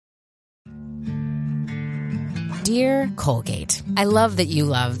Dear Colgate, I love that you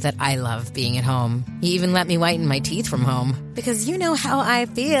love that I love being at home. You even let me whiten my teeth from home. Because you know how I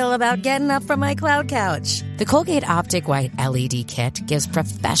feel about getting up from my cloud couch. The Colgate Optic White LED Kit gives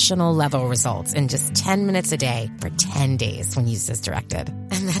professional-level results in just 10 minutes a day for 10 days when used as directed.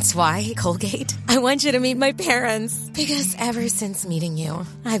 And that's why, Colgate, I want you to meet my parents. Because ever since meeting you,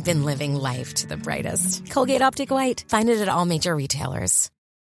 I've been living life to the brightest. Colgate Optic White. Find it at all major retailers.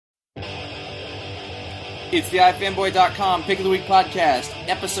 It's the iFanboy.com Pick of the Week podcast,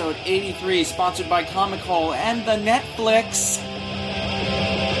 episode 83, sponsored by Comic Hole and the Netflix. Going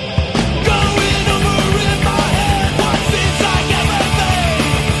over in my head what seems like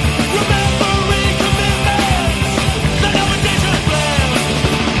everything. Remembering commitments that no one should plan.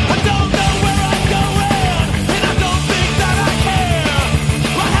 I don't know where I'm going, and I don't think that I care.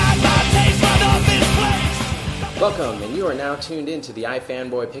 I have my taste right of this place. Welcome, and you are now tuned in to the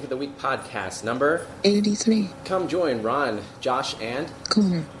iFanboy Pick of the Week podcast, number 83. Come join Ron, Josh, and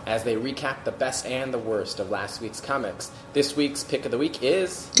Connor as they recap the best and the worst of last week's comics. This week's Pick of the Week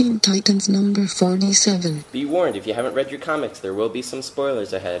is Teen Titans number 47. Be warned, if you haven't read your comics, there will be some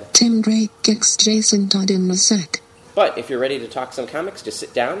spoilers ahead. Tim Drake kicks Jason Todd in the sack. But if you're ready to talk some comics, just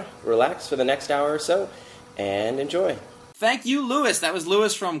sit down, relax for the next hour or so, and enjoy. Thank you, Lewis. That was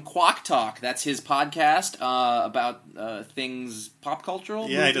Lewis from Quack Talk. That's his podcast about things pop cultural,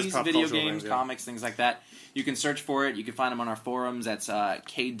 Yeah, he does movies, pop video cultural games, things, yeah. comics, things like that. You can search for it. You can find him on our forums. That's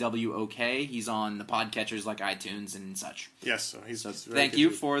KWOK. He's on the podcatchers like iTunes and such. Yes, so he's very Thank good you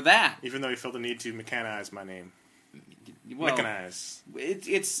dude. for that. Even though he felt the need to mechanize my name. Well, Mechanize.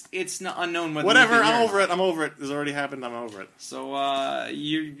 it's not unknown whether Whatever, you think I'm you're- over it. It's already happened, I'm over it. So,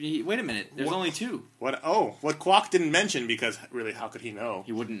 you wait a minute. There's What? only two. What Quack didn't mention, because really, how could he know,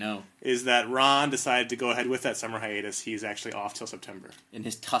 He wouldn't know. is that Ron decided to go ahead with that summer hiatus. He's actually off till September. In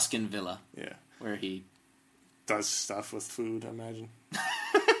his Tuscan villa, Yeah. where he... Does stuff with food, I imagine.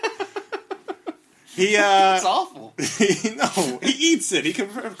 He, It's awful. no, he eats it. He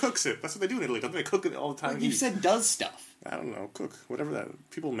cooks it. That's what they do in Italy. Don't they cook it all the time? You said does stuff. I don't know, cook. Whatever that...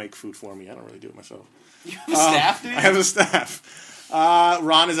 People make food for me. I don't really do it myself. You have a staff, dude? I have a staff.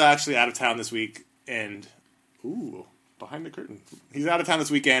 Ron is actually out of town this week, and... Ooh, behind the curtain. He's out of town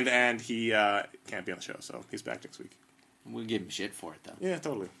this weekend, and he can't be on the show, so he's back next week. We'll give him shit for it, though. Yeah,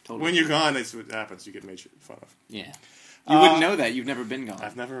 totally. Totally. When you're gone, that's what happens. You get made fun of. Yeah. You wouldn't know that. You've never been gone.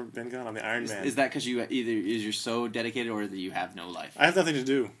 I've never been gone. I'm the Iron Man. Is that because you you're so dedicated, or that you have no life? I have nothing to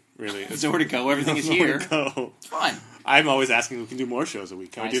do, really. There's nowhere to go. Everything is Nowhere here. to go. It's fine. I'm always asking if we can do more shows a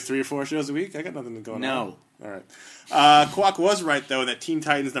week. Can we I do s- 3 or 4 shows a week? I got nothing going on. No. All right. Quack was right, though, that Teen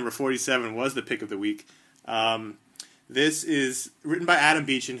Titans number 47 was the pick of the week. This is written by Adam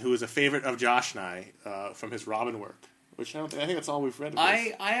Beechin, who is a favorite of Josh and I from his Robin work. Which I think that's all we've read of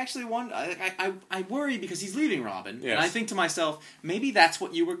his. I actually wonder. I worry because he's leaving Robin, Yes. and I think to myself, maybe that's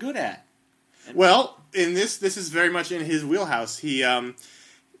what you were good at. Well, in this is very much in his wheelhouse.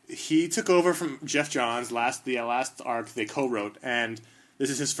 He took over from Jeff Johns the last arc they co-wrote, and this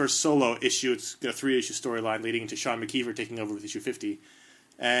is his first solo issue. It's got a 3-issue storyline leading into Sean McKeever taking over with issue 50,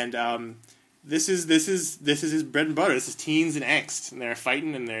 and this is his bread and butter. This is teens and angst, and they're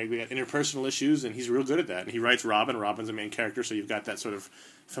fighting, and we got interpersonal issues, and he's real good at that. And he writes Robin. Robin's the main character, so you've got that sort of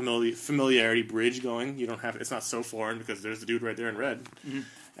familiarity bridge going. You don't have it's not so foreign because there's the dude right there in red,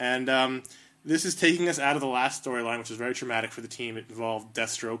 and. This is taking us out of the last storyline, which is very traumatic for the team. It involved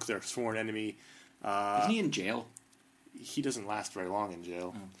Deathstroke, their sworn enemy. Isn't he in jail? He doesn't last very long in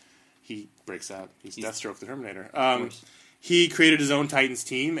jail. He breaks out. He's Deathstroke, the Terminator. course. He created his own Titans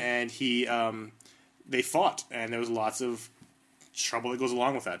team, and they fought, and there was lots of trouble that goes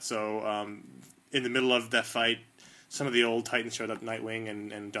along with that. So in the middle of that fight, some of the old Titans showed up, Nightwing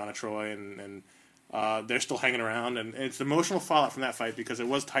and Donna Troy, and they're still hanging around, and it's emotional fallout from that fight because it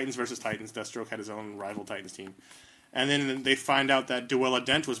was Titans versus Titans. Deathstroke had his own rival Titans team. And then they find out that Duella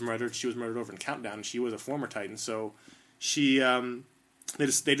Dent was murdered. She was murdered over in Countdown, and she was a former Titan. So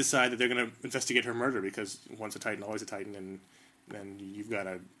they decide that they're going to investigate her murder because once a Titan, always a Titan, and you've got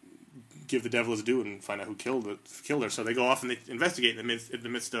to give the devil his due and find out who killed her. So they go off and they investigate in the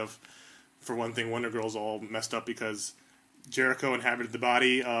midst of, for one thing, Wonder Girl's all messed up because Jericho inhabited the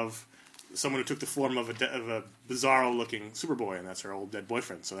body of someone who took the form of a bizarro-looking Superboy, and that's her old dead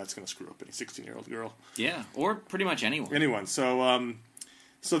boyfriend. So that's going to screw up any 16-year-old girl. Yeah, or pretty much anyone. Anyone.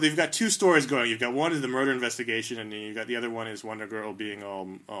 So they've got two stories going. You've got one is the murder investigation, and you've got the other one is Wonder Girl being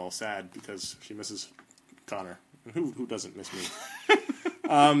all sad because she misses Connor. And who doesn't miss me?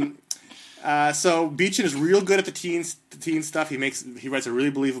 So Beechin is real good at the teen stuff. He writes a really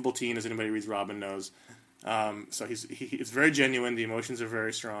believable teen, as anybody who reads Robin knows. So it's very genuine. The emotions are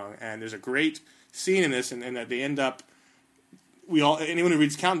very strong, and there's a great scene in this, and that they end up. Anyone who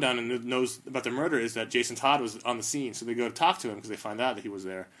reads Countdown and knows about the murder is that Jason Todd was on the scene, so they go to talk to him because they find out that he was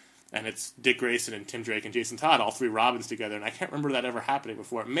there, and it's Dick Grayson and Tim Drake and Jason Todd, all three Robins together, and I can't remember that ever happening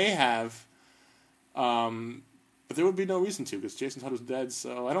before. It may have, but there would be no reason to because Jason Todd was dead,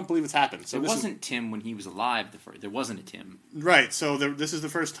 so I don't believe it's happened. So it wasn't Tim when he was alive. There wasn't a Tim. Right, so this is the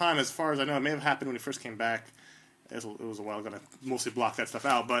first time, as far as I know, it may have happened when he first came back. It was a while ago. I'm going to mostly block that stuff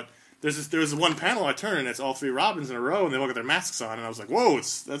out, but there's one panel I turn, and it's all three Robins in a row, and they all got their masks on, and I was like, whoa,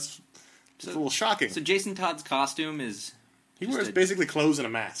 that's a little shocking. So Jason Todd's costume is... He wears basically clothes and a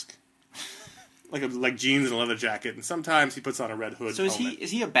mask. like jeans and a leather jacket, and sometimes he puts on a red hood. So is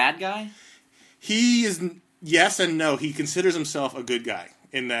he a bad guy? He is, yes and no. He considers himself a good guy,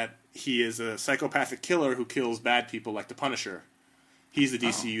 in that he is a psychopathic killer who kills bad people like the Punisher. He's the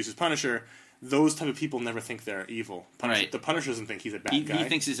DCU's Punisher. Those type of people never think they're evil. Right. The Punisher doesn't think he's a bad guy. He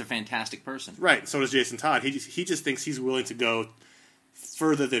thinks he's a fantastic person. Right, so does Jason Todd. He just thinks he's willing to go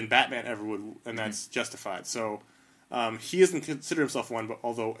further than Batman ever would, and that's justified. So he doesn't consider himself one, but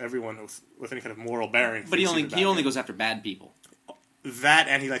although everyone with any kind of moral bearing... But he only goes after bad people. That,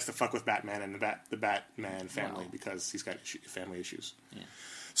 and he likes to fuck with Batman and the Batman family because he's got family issues. Yeah.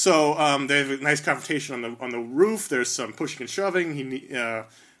 So they have a nice confrontation on the roof. There's some pushing and shoving.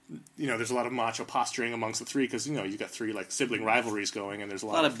 There's a lot of macho posturing amongst the three because you've got three like sibling rivalries going, and there's a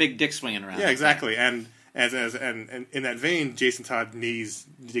lot of big dick swinging around. Yeah, exactly. And and in that vein, Jason Todd knees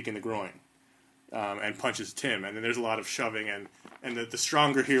Dick in the groin and punches Tim, and then there's a lot of shoving, and the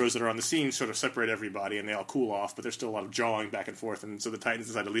stronger heroes that are on the scene sort of separate everybody, and they all cool off, but there's still a lot of jawing back and forth, and so the Titans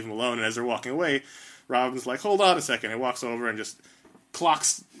decide to leave him alone. And as they're walking away, Robin's like, "Hold on a second," and walks over and just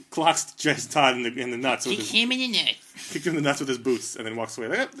clocks Jason Todd in the nuts. Kick him in the nuts. Kicked him in the nuts with his boots, and then walks away.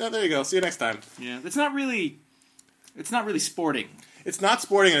 Like, oh, there you go. See you next time. Yeah, it's not really sporting. It's not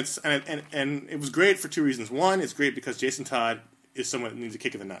sporting, and it was great for two reasons. One, it's great because Jason Todd is someone that needs a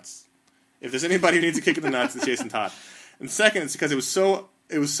kick in the nuts. If there's anybody who needs a kick in the nuts, it's Jason Todd. And second, it's because it was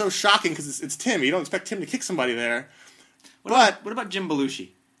so shocking because it's Tim. You don't expect Tim to kick somebody there. What about Jim Belushi?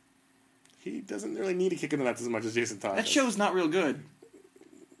 He doesn't really need a kick in the nuts as much as Jason Todd. That show's not real good.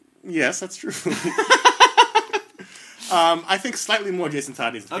 Yes, that's true. I think slightly more Jason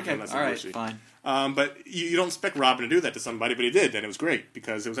Todd needs to kick in the nuts than Belushi. Fine. But you don't expect Robin to do that to somebody, but he did, and it was great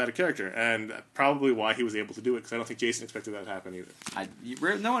because it was out of character, and probably why he was able to do it because I don't think Jason expected that to happen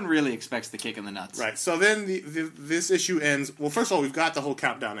either. No one really expects the kick in the nuts. Right. So then this issue ends. Well, first of all, we've got the whole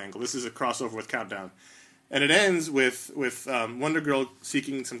Countdown angle. This is a crossover with Countdown, and it ends with Wonder Girl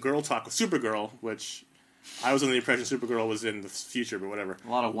seeking some girl talk with Supergirl, which I was under the impression Supergirl was in the future, but whatever.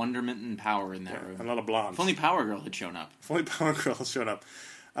 A lot of wonderment and power in that room. A lot of blondes. If only Power Girl had shown up. If only Power Girl had shown up.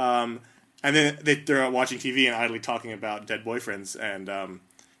 And then they're watching TV and idly talking about dead boyfriends and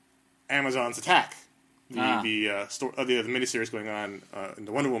Amazon's Attack, the miniseries going on in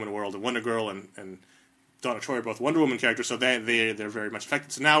the Wonder Woman world. And Wonder Girl and Donna Troy are both Wonder Woman characters, so they're very much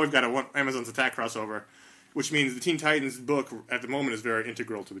affected. So now we've got a Amazon's Attack crossover, which means the Teen Titans book at the moment is very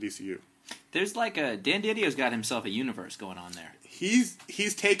integral to the DCU. There's Dan Didio's got himself a universe going on there. He's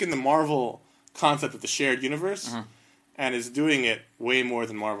taken the Marvel concept of the shared universe. And is doing it way more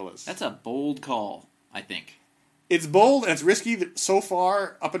than Marvel is. That's a bold call, I think. It's bold and it's risky. So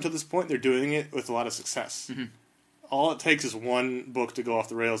far, up until this point, they're doing it with a lot of success. Mm-hmm. All it takes is one book to go off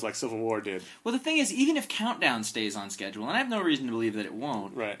the rails like Civil War did. Well, the thing is, even if Countdown stays on schedule, and I have no reason to believe that it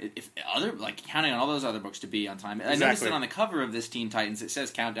won't, right? If counting on all those other books to be on time, exactly. I noticed that on the cover of this Teen Titans, it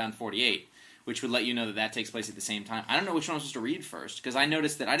says Countdown 48. Which would let you know that takes place at the same time. I don't know which one I'm supposed to read first, because I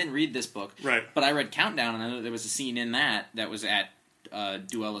noticed that I didn't read this book, right? But I read Countdown, and I know there was a scene in that was at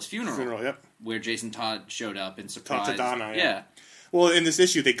Duella's funeral, yep. Where Jason Todd showed up and surprised. Talked to Donna, yeah. Well, in this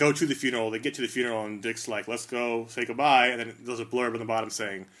issue, they go to the funeral, they get to the funeral, and Dick's like, let's go say goodbye, and then there's a blurb on the bottom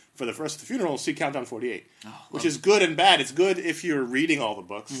saying, for the rest of the funeral, see Countdown 48. Which is good and bad. It's good if you're reading all the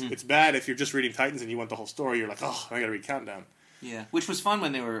books. Mm-hmm. It's bad if you're just reading Titans and you want the whole story. You're like, I gotta read Countdown. Yeah, which was fun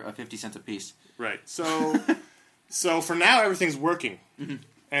when they were 50 cents a piece. Right. So for now, everything's working. Mm-hmm.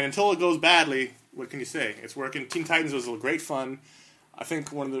 And until it goes badly, what can you say? It's working. Teen Titans was great fun. I think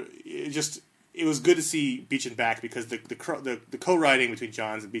it was good to see Beechin back because the co-writing between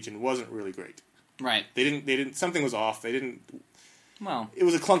Johns and Beechin wasn't really great. Right. They didn't. Something was off. They didn't. Well, it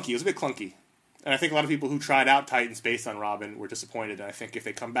was a bit clunky. And I think a lot of people who tried out Titans based on Robin were disappointed. And I think if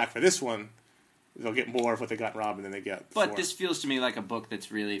they come back for this one, they'll get more of what they got in Robin than they get before. But this feels to me like a book that's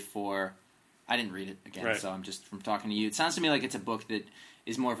really for I didn't read it again, Right. so I'm just from talking to you. It sounds to me like it's a book that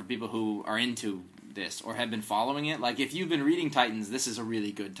is more for people who are into this or have been following it. Like, if you've been reading Titans, this is a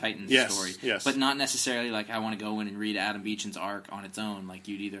really good Titans Yes, story. yes. But not necessarily like I want to go in and read Adam Beecham's arc on its own. Like,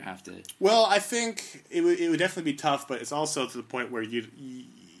 you'd either have to... Well, I think it would definitely be tough, but it's also to the point where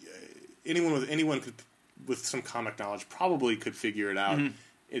anyone with some comic knowledge probably could figure it out. Mm-hmm.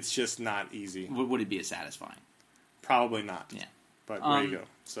 It's just not easy. Would it be as satisfying? Probably not. Yeah. But there you go.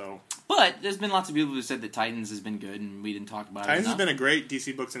 So But there's been lots of people who said that Titans has been good, and we didn't talk about Titans it has enough. been a great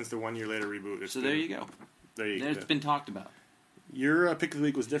DC book since the 1 year later reboot. So there you go. There you It's go. been talked about. Your pick of the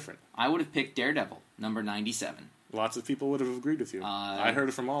week was different. I would have picked Daredevil, number 97. Lots of people would have agreed with you. I heard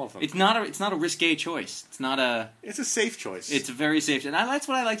it from all of them. It's not a risque choice. It's not a... It's a safe choice. It's a very safe... And that's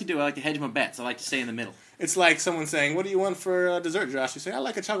what I like to do. I like to hedge my bets. I like to stay in the middle. It's like someone saying, "What do you want for dessert, Josh?" You say, "I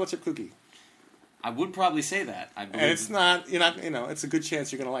like a chocolate chip cookie." I would probably say that. I believe And it's not, it's a good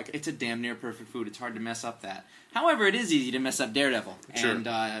chance you're going to like it. It's a damn near perfect food. It's hard to mess up that. However, it is easy to mess up Daredevil. Sure. And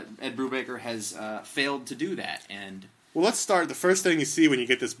Ed Brubaker has failed to do that. And Well, let's start. The first thing you see when you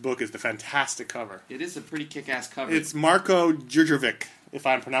get this book is the fantastic cover. it is a pretty kick-ass cover. It's Marko Djurdjevic, if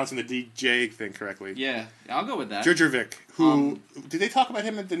I'm pronouncing the DJ thing correctly. Yeah, I'll go with that. Djurdjevic, who... did they talk about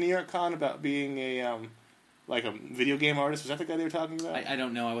him at the New York Con about being a video game artist? Was that the guy they were talking about? I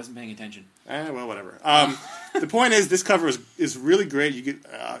don't know. I wasn't paying attention. Well, whatever. The point is, this cover is really great. You get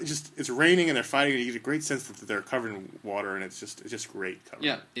it's raining and they're fighting, and you get a great sense that they're covered in water, and it's just great cover.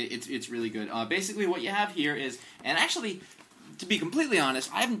 Yeah, it's really good. Basically, what you have here is, and actually, to be completely honest,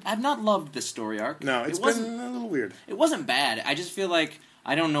 I've not loved this story arc. No, it's been a little weird. It wasn't bad. I just feel like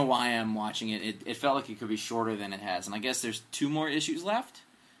I don't know why I'm watching it. It felt like it could be shorter than it has, and I guess there's 2 more issues left.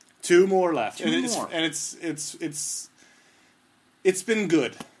 2 more left. Two more. It's been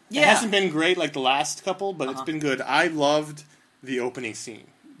good. Yeah. It hasn't been great like the last couple, but it's been good. I loved the opening scene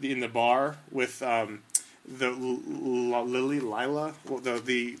in the bar with the Lila, Lily,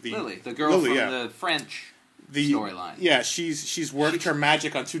 the girl Lily, from yeah. the French the storyline. Yeah, she's worked her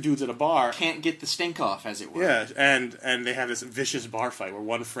magic on 2 dudes at a bar. Can't get the stink off, as it were. Yeah, and they have this vicious bar fight where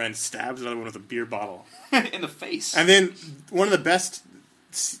one friend stabs another one with a beer bottle. In the face. And then one of the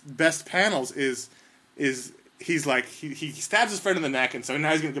best panels is he's like he stabs his friend in the neck, and so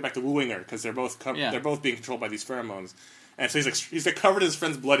now he's going to go back to wooing her because they're both they're both being controlled by these pheromones. And so he's like covered in his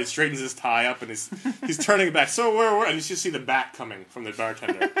friend's blood. He straightens his tie up, and he's turning it back. So where and you just see the bat coming from the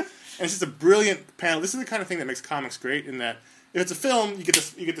bartender. And it's just a brilliant panel. This is the kind of thing that makes comics great. In that, if it's a film, you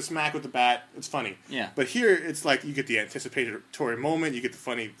get the smack with the bat. It's funny. Yeah. But here, it's like you get the anticipatory moment. You get the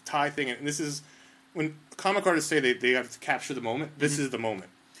funny tie thing, and this is when comic artists say they have to capture the moment. This is the moment.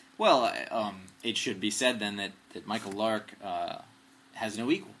 Well, it should be said then that Michael Lark has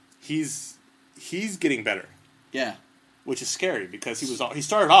no equal. He's getting better, Yeah. which is scary because he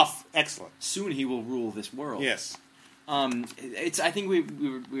started off excellent. Soon he will rule this world. Yes. I think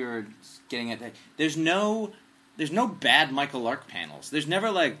we were getting at that. There's no bad Michael Lark panels. There's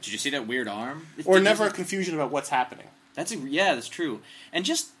never like, did you see that weird arm? Or never a confusion about what's happening. That's true. And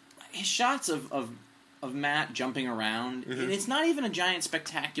just his shots of Matt jumping around. Mm-hmm. And it's not even a giant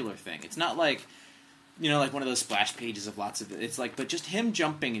spectacular thing. It's not like, like one of those splash pages of lots of. It's like, but just him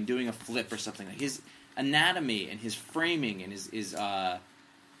jumping and doing a flip or something. Like his anatomy and his framing and his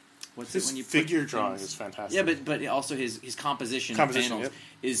what's His it when you figure put drawing things- is fantastic. Yeah, but also his composition panels yep.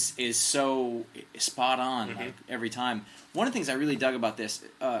 is so spot on like every time. One of the things I really dug about this,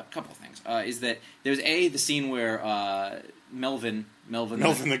 a couple of things, is that there's the scene where Melvin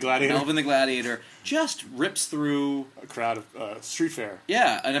the Gladiator just rips through. a crowd of street fair.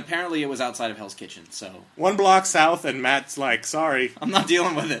 Yeah, and apparently it was outside of Hell's Kitchen, so 1 block south, and Matt's like, sorry, I'm not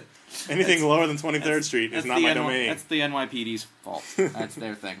dealing with it. anything lower than 23rd Street is not my domain. That's the NYPD's fault. That's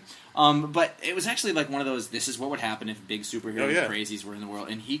their thing. But it was actually like one of those, this is what would happen if big superhero crazies were in the world.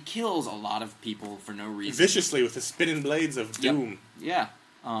 And he kills a lot of people for no reason. Viciously with the spinning blades of doom. Yeah.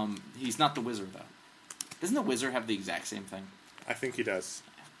 He's not the Wizard, though. Doesn't the Wizard have the exact same thing? I think he does.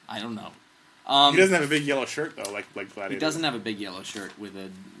 I don't know. He doesn't have a big yellow shirt, though, like Gladiator. He doesn't have a big yellow shirt with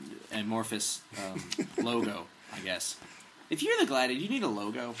an amorphous logo, I guess. If you're the Gladiator, you need a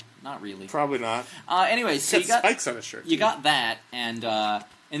logo. Not really. Probably not. Anyway, so He's got spikes on his shirt. You got that, and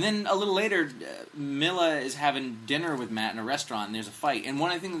then a little later, Milla is having dinner with Matt in a restaurant, and there's a fight. And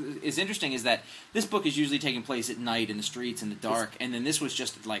one of the things that is interesting is that this book is usually taking place at night in the streets in the dark, and then this was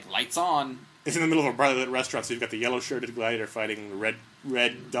just like lights on. It's in the middle of a brightly lit restaurant, so you've got the yellow-shirted Gladiator fighting the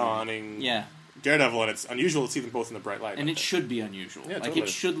red dawning Daredevil, and it's unusual to see them both in the bright light. And it should be unusual. Yeah, like totally. it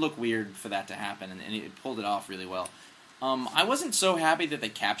should look weird for that to happen, and it pulled it off really well. I wasn't so happy that they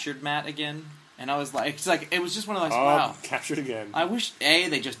captured Matt again, And I was like, it was just one of those, Oh, wow. captured again. I wish, A,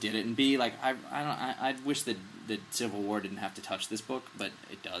 they just did it, and B, like, I wish that the Civil War didn't have to touch this book, but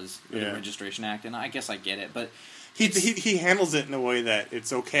it does, with Yeah. the Registration Act, and I guess I get it, but... He handles it in a way that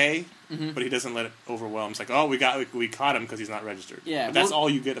it's okay, Mm-hmm. but he doesn't let it overwhelm. It's like, oh, we caught him because he's not registered. Yeah, but that's well, all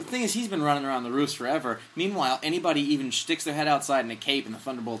you get. The thing is, he's been running around the roofs forever. Meanwhile, anybody even sticks their head outside in a cape, and the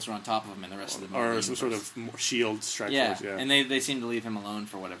Thunderbolts are on top of him, and the rest of the or movie some sort universe. of shield strike Yeah, force. Yeah, and they seem to leave him alone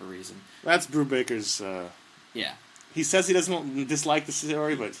for whatever reason. that's Brubaker's. Yeah, He says he doesn't dislike the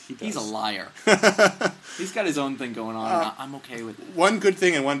story, but he does. he's a liar. He's got his own thing going on, and I'm okay with it. One good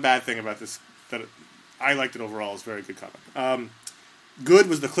thing and one bad thing about this that I liked it overall. It's a very good comic. Good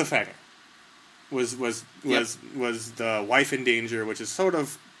was the cliffhanger. Was the wife in danger, which is sort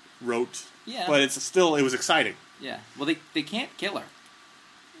of rote, Yeah. but it was exciting. Yeah, well, they can't kill her.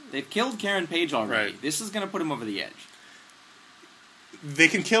 They've killed Karen Page already. Right. This is going to put him over the edge. They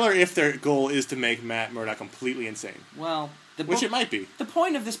can kill her if their goal is to make Matt Murdock completely insane, Well, which it might be. The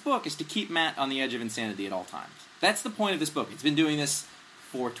point of this book is to keep Matt on the edge of insanity at all times. That's the point of this book. It's been doing this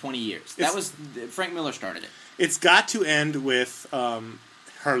for 20 years. Frank Miller started it. It's got to end with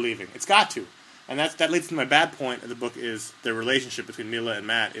her leaving. It's got to. And that leads to my bad point of the book is the relationship between Mila and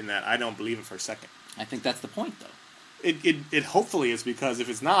Matt, in that I don't believe it for a second. I think that's the point, though. It hopefully is, because if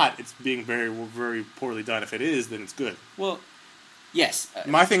it's not, it's being very, very poorly done. If it is, then it's good. Well, yes.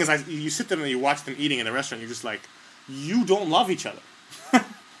 My thing is, you sit there and you watch them eating in a restaurant, you're just like, you don't love each other.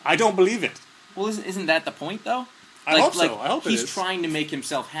 I don't believe it. Well, isn't that the point, though? I hope so. I hope it he's is. trying to make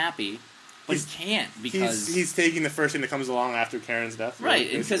himself happy, but he can't because... He's taking the first thing that comes along after Karen's death.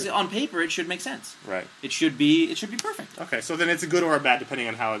 Right, basically. because on paper it should make sense. Right. It should be perfect. Okay, so then it's a good or a bad, depending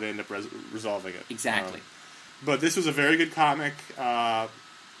on how they end up resolving it. Exactly. But this was a very good comic.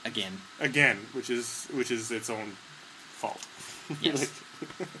 Again. Which is its own fault. Yes.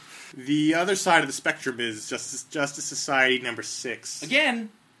 The other side of the spectrum is Justice Society number 6. Again,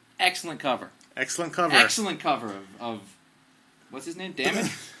 excellent cover. Excellent cover. Excellent cover of what's his name?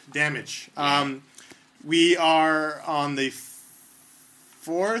 Damage? Damage. Yeah. We are on the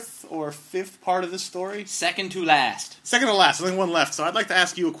 4th or 5th part of this story. Second to last. Second to last. Only one left. So I'd like to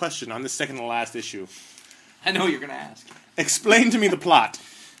ask you a question on this second to last issue. I know what you're going to ask. Explain to me the plot.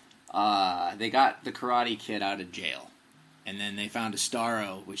 They got the Karate Kid out of jail. And then they found a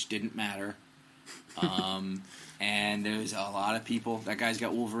Starro, which didn't matter. And there's a lot of people. That guy's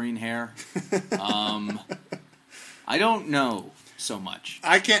got Wolverine hair. I don't know so much.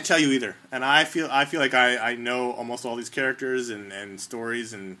 I can't tell you either, and I feel like I know almost all these characters and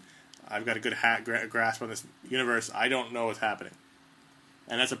stories, and I've got a good grasp on this universe. I don't know what's happening,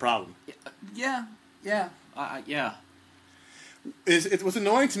 and that's a problem. Yeah. Yeah. What's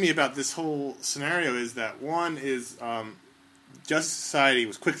annoying to me about this whole scenario is that one is Justice Society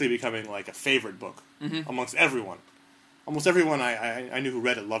was quickly becoming like a favorite book amongst everyone. Almost everyone I knew who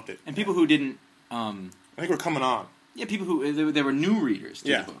read it loved it, And people who didn't. I think we're coming on. Yeah, people who there were new readers to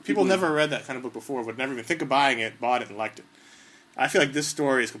Yeah, the book. people never read that kind of book before, would never even think of buying it, bought it, and liked it. I feel like this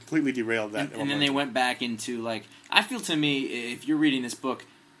story has completely derailed that. And then they went back into like, I feel to me, if you're reading this book,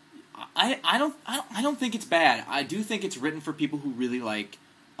 I don't think it's bad. I do think it's written for people who really like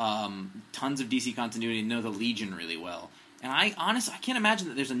tons of DC continuity and know the Legion really well. And I can't imagine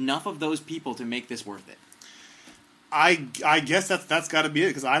that there's enough of those people to make this worth it. I guess that's got to be it,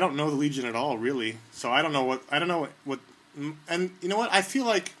 because I don't know the Legion at all, really. So I don't know what and you know what? I feel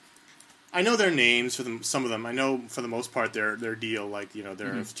like I know their names for them. Some of them I know for the most part their deal. Like, you know,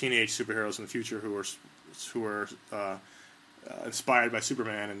 they're teenage superheroes in the future who are inspired by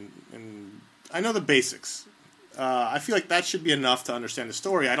Superman, and I know the basics. I feel like that should be enough to understand the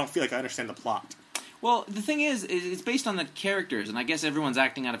story. I don't feel like I understand the plot. Well, the thing is it's based on the characters, and I guess everyone's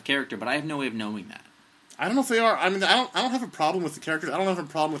acting out of character, but I have no way of knowing that. I don't know if they are. I mean, I don't have a problem with the characters. I don't have a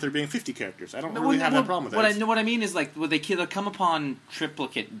problem with there being 50 characters. I don't really have that problem with that. What I mean is, like, they'll come upon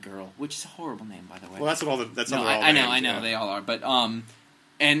Triplicate Girl, which is a horrible name, by the way. Well, that's what all the No, I know, they all are, but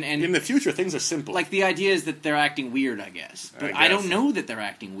and in the future things are simple. like the idea is that they're acting weird, I guess, but I don't know that they're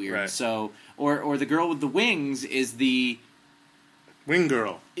acting weird. Right. So, or the girl with the wings is the Wing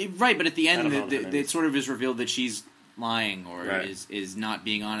Girl. right, but at the I don't end, know what her name it sort of is revealed that she's lying or Right. is not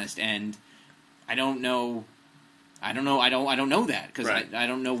being honest, and I don't know. I don't know that because Right. I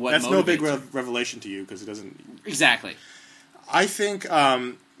don't know what. That's no big motivates her. revelation to you, because it doesn't. Exactly. I think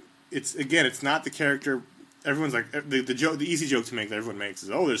it's not the character. Everyone's like the joke. The easy joke to make that everyone makes is,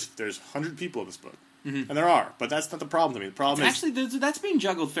 there's 100 people in this book, and there are, but that's not the problem to me. The problem is Actually, that's being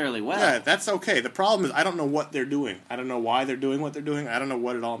juggled fairly well. yeah, that's okay. The problem is I don't know what they're doing. I don't know why they're doing what they're doing. I don't know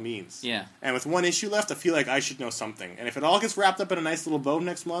what it all means. Yeah. And with one issue left, I feel like I should know something. And if it all gets wrapped up in a nice little bow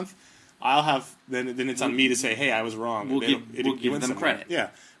next month, I'll have then it's on me to say, hey, I was wrong. We'll It'll- give it'll them win somewhere. credit. Yeah,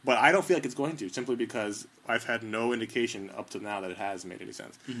 but I don't feel like it's going to, simply because I've had no indication up to now that it has made any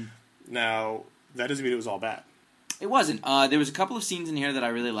sense. Mm-hmm. Now, that doesn't mean it was all bad. It wasn't. There was a couple of scenes in here that I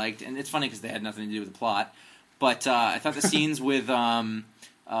really liked, and it's funny because they had nothing to do with the plot. But I thought the scenes with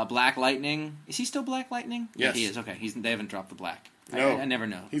Black Lightning. Is he still Black Lightning? Yes. Yeah, he is. Okay, they haven't dropped the black. No. I never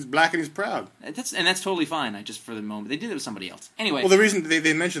know. He's black and he's proud. That's totally fine. I just for the moment they did it with somebody else. Anyway, Well, the reason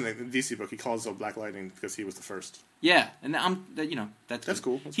they mentioned that in the DC book, he calls himself Black Lightning because he was the first. yeah, and that's That's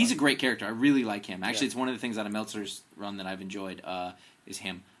cool. That's He's fine. a great character. I really like him. Actually, Yeah. it's one of the things out of Meltzer's run that I've enjoyed is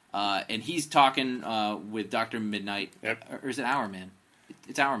him. And he's talking with Dr. Midnight. Yep. Or is it Hourman?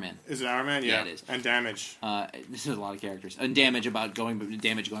 It's Hourman. Is it Iron Man? Yeah, it is. And Damage. This is a lot of characters. And Damage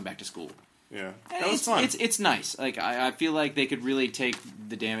going back to school. Yeah. And That was fun. It's nice. Like I feel like they could really take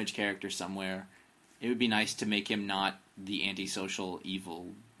the Damage character somewhere. It would be nice to make him not the antisocial evil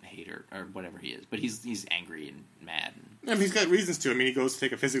hater or whatever he is, but he's angry and mad. I mean, he's got reasons to. I mean, he goes to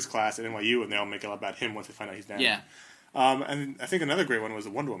take a physics class at NYU, and they all make it all about him once they find out he's Damage. Yeah. And I think another great one was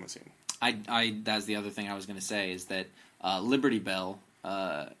the Wonder Woman scene. That's the other thing I was going to say is that Liberty Bell,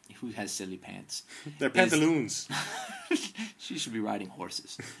 who has silly pants, They're pantaloons. she should be riding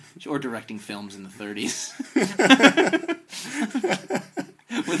horses or directing films in the 30s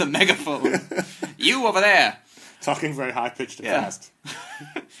with a megaphone. You over there. Talking very high-pitched and Yeah. fast.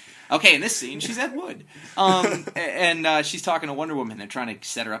 Okay, in this scene, she's Ed Wood, and she's talking to Wonder Woman. They're trying to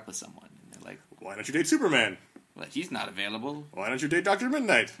set her up with someone. And they're like, Why don't you date Superman? "Well, he's not available." Why don't you date Dr.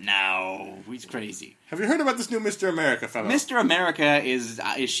 Midnight? No, he's crazy. Have you heard about this new Mr. America fellow? Mr. America is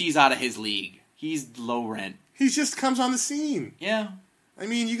she's out of his league. He's low rent. He just comes on the scene. Yeah. I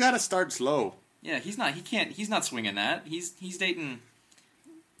mean, you gotta start slow. Yeah, he's not swinging that. He's dating.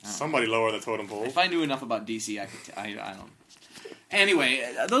 Somebody lower the totem pole. If I knew enough about DC, I don't. Anyway,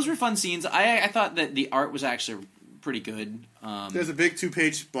 those were fun scenes. I thought that the art was actually pretty good. There's a big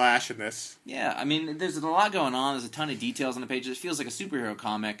 2-page splash in this. Yeah, I mean, there's a lot going on. There's a ton of details on the pages. It feels like a superhero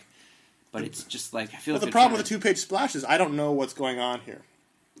comic, but it's just like I feel. But like the problem with the 2-page splash is I don't know what's going on here.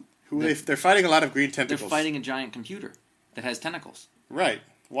 They're fighting a lot of green they're tentacles. fighting a giant computer that has tentacles. Right.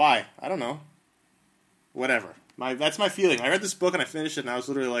 Why? I don't know. Whatever. That's my feeling. I read this book and I finished it and I was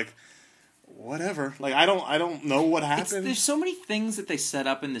literally like, whatever. Like I don't know what happened. There's so many things that they set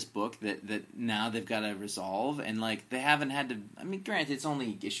up in this book that now they've got to resolve, and like they haven't had to. I mean, granted, it's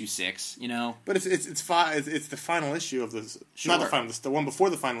only issue 6, you know. But it's the final issue of this. Sure. Not the final. It's the one before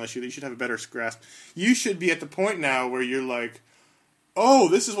the final issue that you should have a better grasp. You should be at the point now where you're like, oh,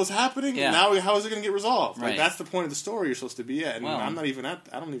 this is what's happening. Yeah. Now how is it going to get resolved? Like Right. that's the point of the story you're supposed to be at, and Well, I'm not even at.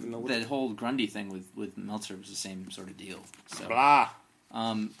 I don't even know what. That whole Grundy thing with Meltzer was the same sort of deal. So, Blah.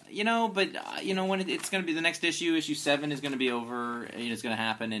 you know, but when it's going to be the next issue 7 is going to be over. It's going to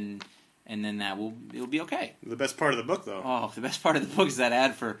happen, and then it'll be okay. The best part of the book, though. Oh, the best part of the book is that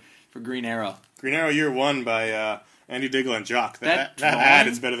ad for Green Arrow. Green Arrow Year 1 by Andy Diggle and Jock. That That ad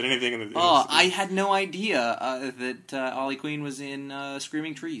drawing? is better than anything in the. Oh, I had no idea that Ollie Queen was in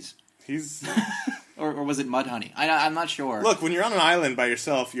Screaming Trees. He's Or was it Mudhoney? I'm not sure. look when you're on an island by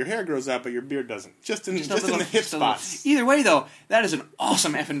yourself, your hair grows out, but your beard doesn't. Just in a the little- hip just a little- spots. Either way, though, that is an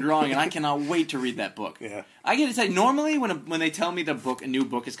awesome effing drawing, and I cannot wait to read that book. Yeah. I get to say, normally when they tell me a new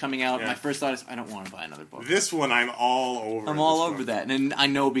book is coming out, Yeah. my first thought is, I don't want to buy another book. This one, I'm all over. I'm all over that, and I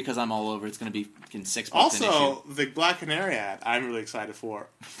know because I'm all over, it's going to be in 6 books an issue. Also, the Black Canary ad, I'm really excited for.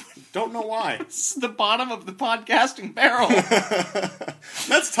 Don't know why. This is the bottom of the podcasting barrel.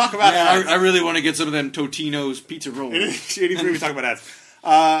 Let's talk about ads. I really want to get some of them Totino's pizza rolls. 83, we talk about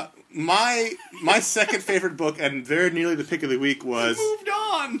ads. My second favorite book, and very nearly the pick of the week, was Moved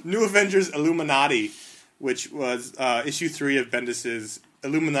on. New Avengers Illuminati, which was issue 3 of Bendis's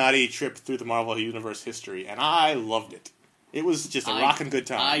Illuminati trip through the Marvel Universe history, and I loved it. It was just a rockin' good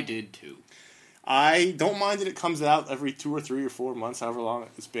time. I did too. I don't mind that it comes out every 2 or 3 or 4 months, however long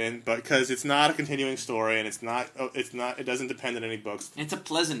it's been, but because it's not a continuing story and it doesn't depend on any books. It's a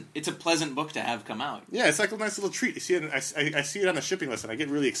pleasant book to have come out. Yeah, it's like a nice little treat. You see it, I see it on the shipping list, and I get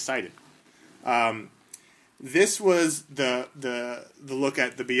really excited. This was the look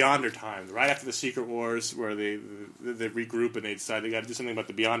at the Beyonder time, right after the Secret Wars, where they regroup and they decide they got to do something about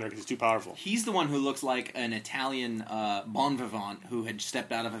the Beyonder because he's too powerful. He's the one who looks like an Italian bon vivant who had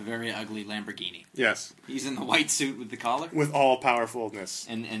stepped out of a very ugly Lamborghini. Yes, He's in the white suit with the collar with all powerfulness.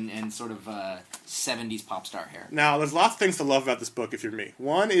 and sort of 70s pop star hair. Now, there's lots of things to love about this book if you're me.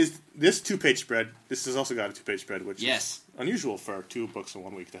 One is this 2-page spread. This has also got a 2-page spread, which Yes. is unusual for 2 books in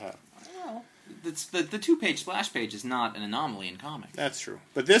 1 week to have. Well, the 2-page splash page is not an anomaly in comics. That's true.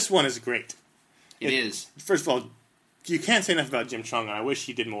 But this one is great. It is. First of all, you can't say enough about Jim Chung, and I wish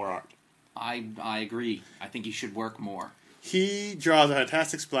he did more art. I agree. I think he should work more. He draws a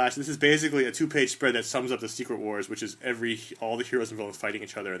fantastic splash. This is basically a 2-page spread that sums up the Secret Wars, which is all the heroes and villains fighting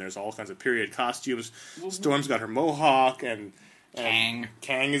each other, and there's all kinds of period costumes. Storm's got her mohawk, and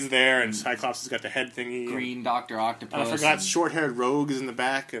Kang is there, and Cyclops has got the head thingy. Green Dr. Octopus. And I forgot short-haired Rogue is in the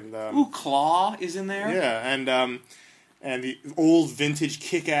back, and Claw is in there. Yeah, and the old vintage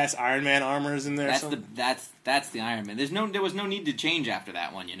kick-ass Iron Man armor is in there. That's the Iron Man. There was no need to change after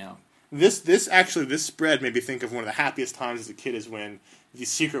that one, you know. This spread made me think of one of the happiest times as a kid is when the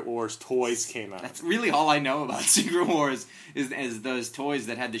Secret Wars toys came out. That's really all I know about Secret Wars is those toys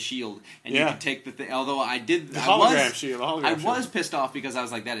that had the shield, and you could take the thing. Although I was pissed off because I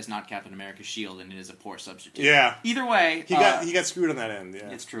was like, that is not Captain America's shield, and it is a poor substitute. Yeah. Either way, he got screwed on that end. Yeah,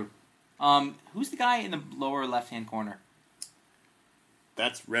 it's true. Who's the guy in the lower left-hand corner?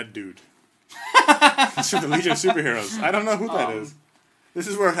 That's Red Dude. He's from the Legion of Superheroes. I don't know who that is. This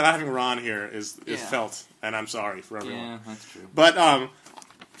is where not having Ron here is felt, and I'm sorry for everyone. Yeah, that's true. But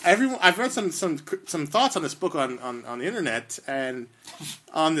I've read some thoughts on this book on the internet and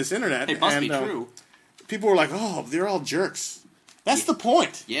on this internet. It must be true. People were like, "Oh, they're all jerks." That's the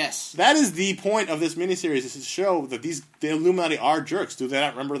point. Yes, that is the point of this miniseries: is to show that the Illuminati are jerks. Do they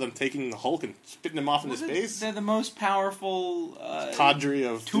not remember them taking the Hulk and spitting him off into space? They're the most powerful cadre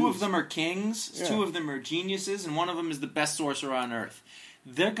of two of them are kings, 2 of them are geniuses, and one of them is the best sorcerer on Earth.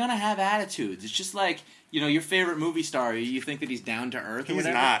 They're gonna have attitudes. It's just like, your favorite movie star. You think that he's down to earth or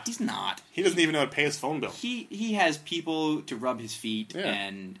whatever? Not. He's not. He doesn't even know how to pay his phone bill. He has people to rub his feet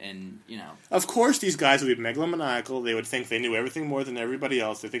and. Of course, these guys would be megalomaniacal. They would think they knew everything more than everybody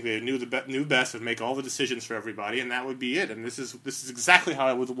else. They think they knew knew best, would make all the decisions for everybody, and that would be it. And this is exactly how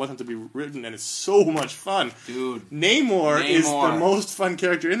I would want them to be written, and it's so much fun. Dude, Namor is the most fun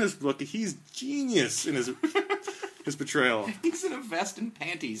character in this book. He's genius in his portrayal. He's in a vest and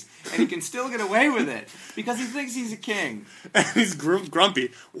panties, and he can still get away with it because he thinks he's a king. And he's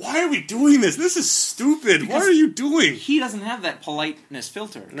grumpy. Why are we doing this? This is stupid. What are you doing? He doesn't have that politeness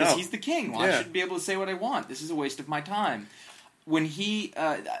filter because he's the king. Well, Yeah. I should be able to say what I want. This is a waste of my time. When he,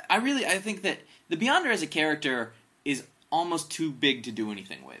 I think that the Beyonder as a character is almost too big to do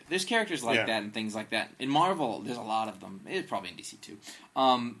anything with. There's characters like that and things like that. In Marvel, there's a lot of them. It's probably in DC too.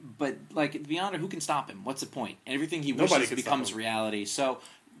 But like Beyonder, who can stop him? What's the point? Everything he wishes becomes reality. So,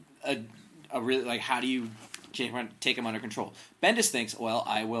 how do you take him under control? Bendis thinks, well,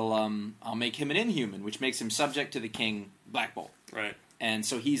 I'll make him an Inhuman, which makes him subject to the King Black Bolt. Right. And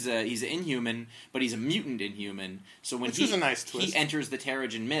so he's an Inhuman, but he's a mutant Inhuman. So when Which is a nice twist. He enters the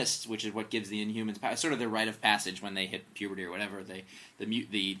Terrigen Mists, which is what gives the Inhumans power. Sort of their rite of passage when they hit puberty or whatever.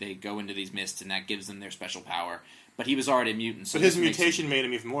 They go into these mists, and that gives them their special power. But he was already a mutant. So but his mutation made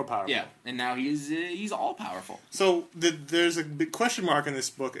him even more powerful. Yeah, and now he's all powerful. So there's a big question mark in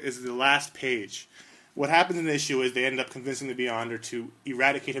this book is the last page. What happens in the issue is they end up convincing the Beyonder to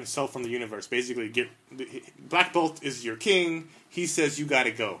eradicate himself from the universe. Basically, Black Bolt is your king. He says you got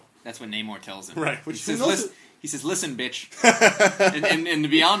to go. That's what Namor tells him. Right. He says, "Listen, bitch." and the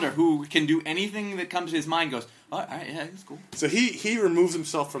Beyonder, who can do anything that comes to his mind, goes, "Oh, all right, yeah, that's cool." So he removes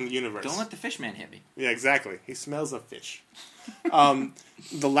himself from the universe. Don't let the fish man hit me. Yeah, exactly. He smells of fish.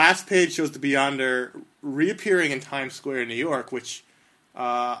 The last page shows the Beyonder reappearing in Times Square in New York, which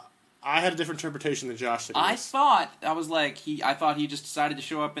I had a different interpretation than Josh did. I thought he just decided to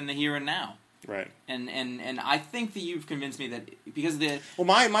show up in the here and now. Right. And I think that you've convinced me that because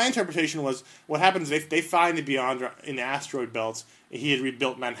my interpretation was what happens they find the Beyonder in the asteroid belts. He had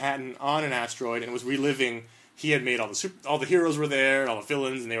rebuilt Manhattan on an asteroid and was reliving. He had made all the heroes were there, all the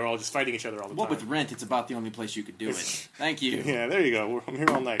villains, and they were all just fighting each other all the time. What with Rent, it's about the only place you could do it. Thank you. Yeah, there you go. I'm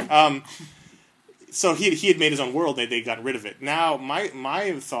here all night. So he had made his own world. They got rid of it. Now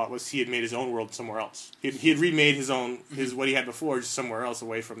my thought was he had made his own world somewhere else. He had remade his what he had before just somewhere else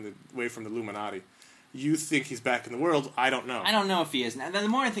away from the Illuminati. You think he's back in the world? I don't know. I don't know if he is. Now, the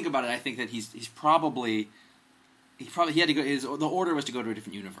more I think about it, I think that he's probably he had to go. The order was to go to a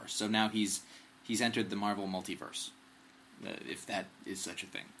different universe. So now he's entered the Marvel multiverse, if that is such a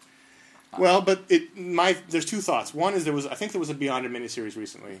thing. Well, but there's two thoughts. One is I think there was a Beyonder miniseries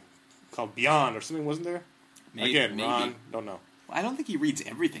recently called Beyond or something, wasn't there? Maybe. Ron, don't know. I don't think he reads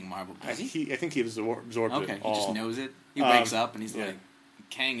everything Marvel, does he? I think he absorbed it all. Okay, he just knows it. He wakes up and he's like,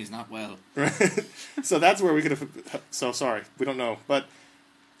 Kang is not well. So that's where we could have... So, sorry, we don't know. But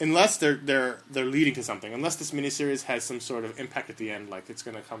unless they're leading to something, unless this miniseries has some sort of impact at the end, like it's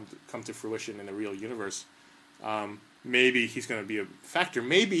going to come to fruition in the real universe, maybe he's going to be a factor.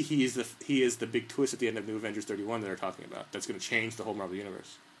 Maybe he is the big twist at the end of New Avengers 31 that they're talking about. That's going to change the whole Marvel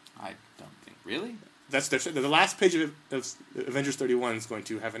universe. I don't think. Really? That's the last page of Avengers 31 is going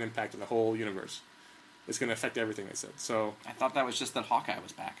to have an impact on the whole universe. It's going to affect everything they said. So I thought that was just that Hawkeye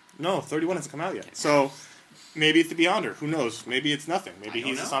was back. no, 31 hasn't come out yet. So maybe it's the Beyonder. Who knows? Maybe it's nothing. Maybe I don't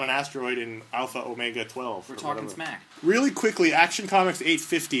he's know. just on an asteroid in Alpha Omega 12. We're or talking whatever. smack. Really quickly, Action Comics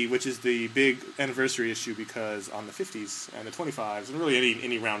 850, which is the big anniversary issue because on the 50s and the 25s, and really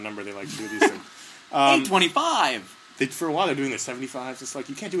any round number they like to do these things. 825. For a while they're doing their 75s. It's like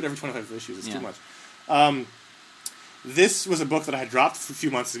you can't do it every 25 issues. It's Yeah. too much. This was a book that I had dropped a few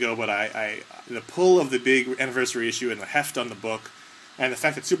months ago, but I the pull of the big anniversary issue and the heft on the book, and the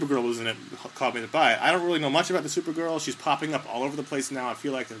fact that Supergirl was in it caught me to buy it. I don't really know much about the Supergirl. She's popping up all over the place now. I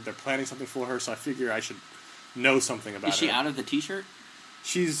feel like they're planning something for her, so I figure I should know something about her. Is she out of the T-shirt?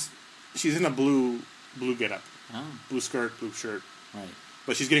 She's in a blue getup, Oh, blue skirt, blue shirt, right.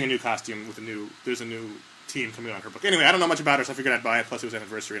 but she's getting a new costume with there's a new team coming on her book. Anyway, I don't know much about her, so I figured I'd buy it. Plus, it was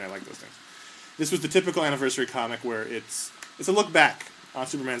anniversary, and I like those things. This was the typical anniversary comic where it's a look back on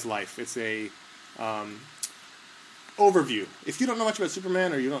Superman's life. It's a overview. If you don't know much about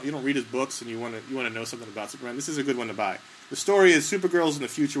Superman, or you don't read his books, and you want to know something about Superman, this is a good one to buy. The story is Supergirl's in the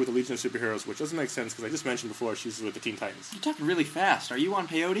future with the Legion of Superheroes, which doesn't make sense because I just mentioned before she's with the Teen Titans. You're talking really fast. Are you on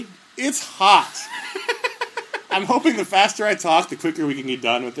peyote? It's hot. I'm hoping the faster I talk, the quicker we can get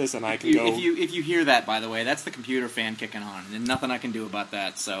done with this, and I can go. If you hear that, by the way, that's the computer fan kicking on, and nothing I can do about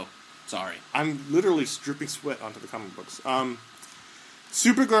that. So, sorry. I'm literally dripping sweat onto the comic books.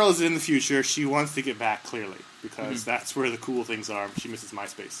 Supergirl is in the future. She wants to get back, clearly, because that's where the cool things are. She misses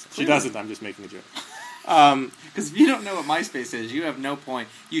MySpace. She Clearly. doesn't. I'm just making a joke. Because if you don't know what MySpace is, you have no point.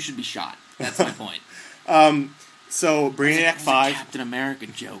 You should be shot. That's my point. So Brainiac It's a 5. Captain America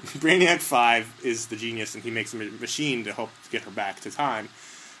joke. Brainiac 5 is the genius, and he makes a machine to help get her back to time.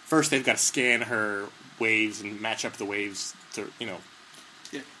 First, they've got to scan her waves and match up the waves to, Yeah.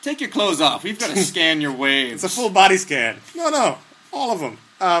 Take your clothes off. We've got to scan your waves. It's a full body scan. No, all of them.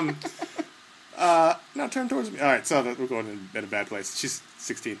 No, turn towards me. All right, so we're going in a bad place. She's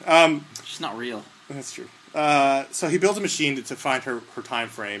 16. She's not real. That's true. So he builds a machine to find her time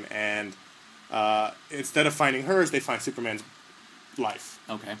frame, and instead of finding hers, they find Superman's life.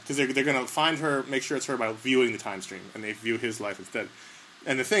 Okay. Because they're going to find her, make sure it's her by viewing the time stream, and they view his life instead.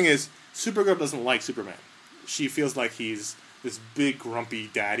 And the thing is, Supergirl doesn't like Superman. She feels like he's this big, grumpy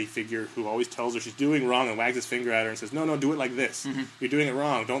daddy figure who always tells her she's doing wrong and wags his finger at her and says, no, do it like this. You're doing it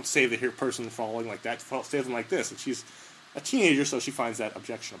wrong. Don't save the person falling like that. Save them like this. And she's a teenager, so she finds that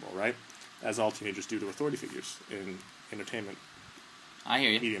objectionable, right? As all teenagers do to authority figures in entertainment I hear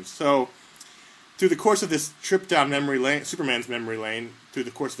you. mediums. So, through the course of this trip down memory lane, Superman's memory lane, through the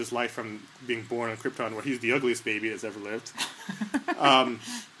course of his life from being born on Krypton, where he's the ugliest baby that's ever lived,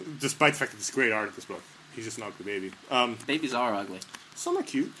 despite the fact that it's great art of this book. He's just an ugly baby. Babies are ugly. Some are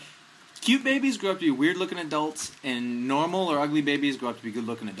cute. Cute babies grow up to be weird-looking adults, and normal or ugly babies grow up to be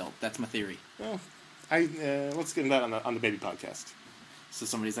good-looking adults. That's my theory. Well, let's get into that on the baby podcast. So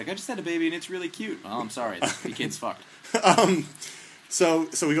somebody's like, I just had a baby and it's really cute. Well, I'm sorry. The kid's fucked. So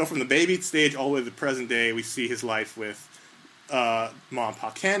we go from the baby stage all the way to the present day. We see his life with Mom and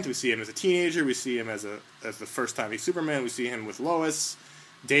Pa Kent. We see him as a teenager. We see him as the first time he's Superman. We see him with Lois,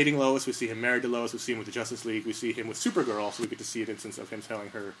 dating Lois. We see him married to Lois. We see him with the Justice League. We see him with Supergirl. So we get to see an instance of him telling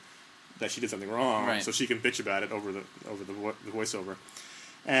her that she did something wrong, Right. so she can bitch about it over the voiceover.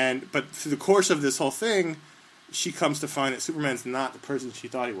 But through the course of this whole thing, she comes to find that Superman's not the person she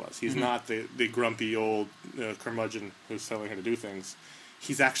thought he was. He's not the grumpy old curmudgeon who's telling her to do things.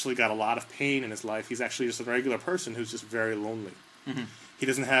 He's actually got a lot of pain in his life. He's actually just a regular person who's just very lonely. He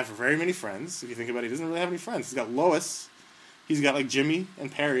doesn't have very many friends. If you think about it, he doesn't really have any friends. He's got Lois. He's got like Jimmy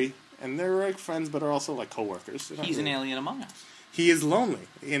and Perry, and they're like friends, but are also like coworkers. They're not He's an really- alien among us. He is lonely,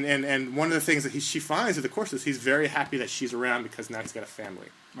 and one of the things that she finds through the course is he's very happy that she's around because now he's got a family.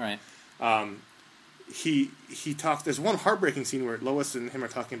 Right. He talks. There's one heartbreaking scene where Lois and him are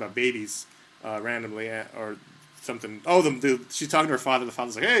talking about babies randomly or something. Oh, she's talking to her father. The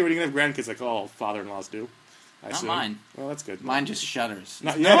father's like, "Hey, when are you gonna have grandkids?" Like, all father-in-laws do. I Not assume. mine. Well, that's good. Mine just shudders.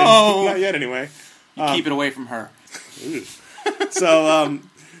 Not yet. No! Not yet. Anyway. You keep it away from her.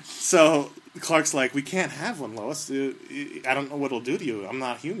 So Clark's like, we can't have one, Lois. I don't know what it'll do to you. I'm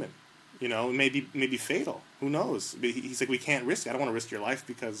not human. You know, it may be fatal. Who knows? But he's like, we can't risk it. I don't want to risk your life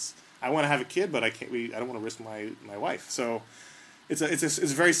because I want to have a kid, but I can't. I don't want to risk my wife. So it's a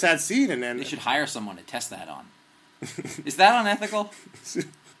very sad scene. And then They should hire someone to test that on. Is that unethical?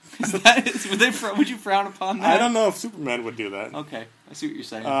 Would you frown upon that? I don't know if Superman would do that. Okay, I see what you're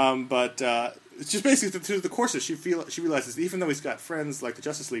saying. But it's just basically through the course of it, she realizes even though he's got friends like the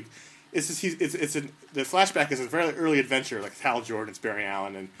Justice League, the flashback is a very early adventure like Hal Jordan's Barry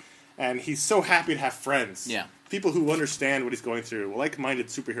Allen And he's so happy to have friends. Yeah. People who understand what he's going through, like-minded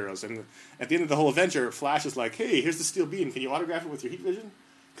superheroes. And at the end of the whole adventure, Flash is like, hey, here's the steel beam. Can you autograph it with your heat vision?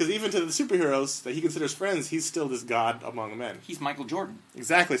 Because even to the superheroes that he considers friends, he's still this god among men. He's Michael Jordan.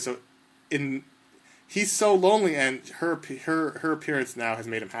 Exactly. So he's so lonely, and her appearance now has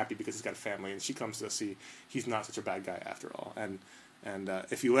made him happy because he's got a family, and she comes to see he's not such a bad guy after all. And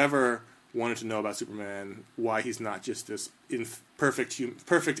if you ever wanted to know about Superman, why he's not just this perfect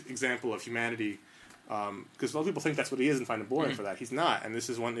example of humanity, because a lot of people think that's what he is and find him boring for that. He's not, and this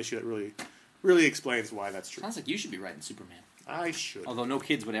is one issue that really explains why that's true. Sounds like you should be writing Superman. I should. Although no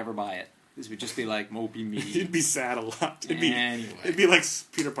kids would ever buy it. This would just be like Mopey Me. You'd be sad a lot. Anyway. It'd be like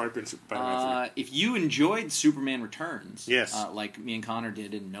Peter Parker and Superman. If you enjoyed Superman Returns, Yes. Like me and Connor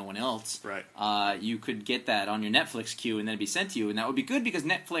did and no one else, Right. You could get that on your Netflix queue and then it'd be sent to you, and that would be good because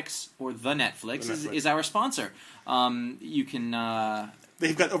Netflix, or the Netflix, is our sponsor. You can...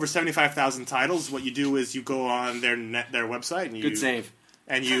 They've got over 75,000 titles. What you do is you go on their website and you... Good save.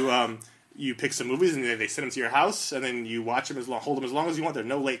 And you pick some movies, and they send them to your house, and then you watch them hold them as long as you want. There are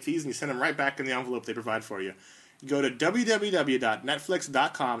no late fees, and you send them right back in the envelope they provide for you. You go to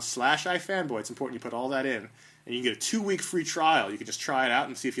www.netflix.com/ifanboy. It's important you put all that in, and you can get a 2-week free trial. You can just try it out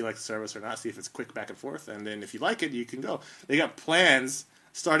and see if you like the service or not, see if it's quick back and forth, and then if you like it, you can go. They got plans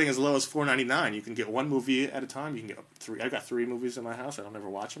starting as low as $4.99. You can get one movie at a time. You can get 3. I've got 3 movies in my house. I don't ever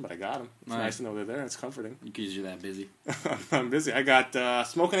watch them, but I got them. It's nice to know they're there. It's comforting. Because you're that busy. I'm busy. I got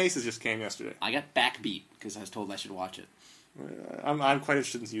Smoking Aces just came yesterday. I got Backbeat because I was told I should watch it. I'm quite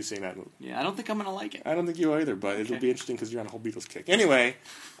interested in you seeing that movie. Yeah, I don't think I'm going to like it. I don't think you are either, but it'll be interesting because you're on a whole Beatles kick. Anyway,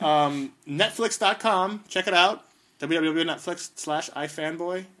 Netflix.com. Check it out.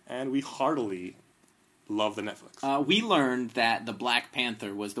 www.netflix/ifanboy. And we heartily love the Netflix. We learned that the Black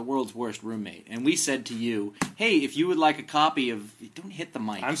Panther was the world's worst roommate, and we said to you, hey, if you would like a copy of... Don't hit the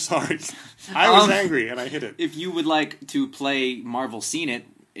mic. I'm sorry. I was angry, and I hit it. If you would like to play Marvel Seen It,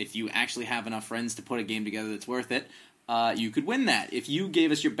 if you actually have enough friends to put a game together that's worth it, you could win that. If you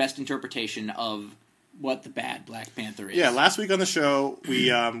gave us your best interpretation of what the bad Black Panther is. Yeah, last week on the show, we...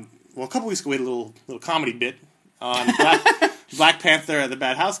 a couple weeks ago, we had a little comedy bit on Black Panther at the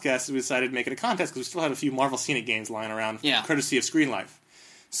Bad House Guest. We decided to make it a contest because we still had a few Marvel Scene It games lying around, courtesy of Screen Life.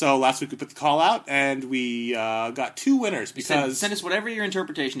 So last week we put the call out, and we got 2 winners because... Send us whatever your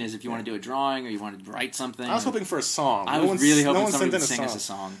interpretation is, if you want to do a drawing or you want to write something. I was hoping for a song. I was really hoping somebody would sing us a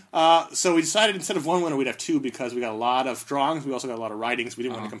song. So we decided instead of 1 winner, we'd have 2 because we got a lot of drawings. We also got a lot of writings. We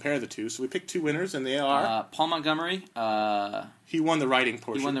didn't want to compare the 2, so we picked 2 winners, and they are... Paul Montgomery. He won the writing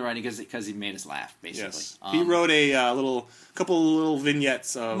portion. He won the writing because he made us laugh, basically. Yes. He wrote a couple little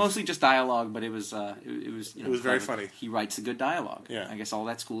vignettes of... Mostly just dialogue, but it was very funny. He writes a good dialogue. Yeah. I guess all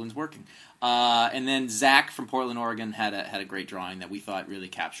that schooling's working. And then Zach from Portland, Oregon had a great drawing that we thought really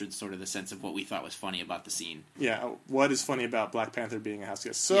captured sort of the sense of what we thought was funny about the scene. Yeah, what is funny about Black Panther being a house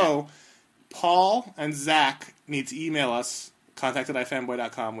guest. So, Paul and Zach need to email us,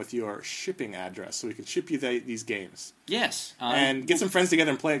 contact@ifanboy.com, with your shipping address so we can ship you these games. Yes. And get some friends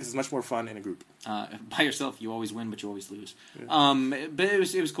together and play it because it's much more fun in a group. By yourself, you always win, but you always lose. Yeah. But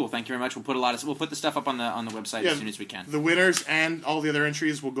it was cool. Thank you very much. We'll put the stuff up on the website as soon as we can. The winners and all the other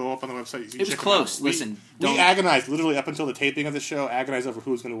entries will go up on the website. It was close. Listen, we agonized literally up until the taping of the show. Agonized over who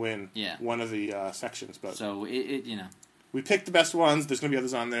was going to win one of the sections. But so we picked the best ones. There's going to be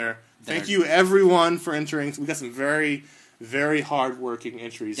others on there. Thank you everyone for entering. We got some very, very hard-working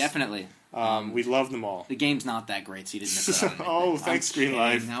entries. Definitely. We love them all. The game's not that great, so you didn't miss out on anything. Thanks, Screen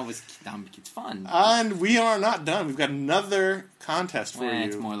Life. It's fun. And we are not done. We've got another contest for you.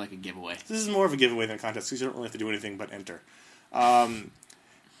 It's more like a giveaway. This is more of a giveaway than a contest because you don't really have to do anything but enter.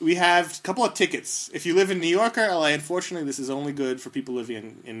 We have a couple of tickets. If you live in New York or LA, unfortunately, this is only good for people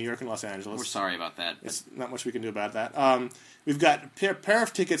living in New York and Los Angeles. We're sorry about that. There's not much we can do about that. We've got a pair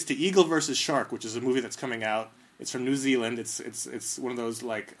of tickets to Eagle vs. Shark, which is a movie that's coming out. It's from New Zealand. It's one of those,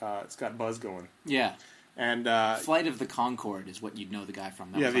 it's got buzz going. Yeah. And Flight of the Conchord is what you'd know the guy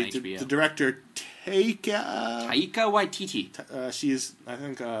from. That was on HBO. The director, Taika Waititi. She is, I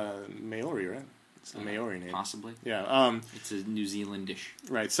think, Maori, right? It's the Maori name. Possibly. Yeah. It's a New Zealandish.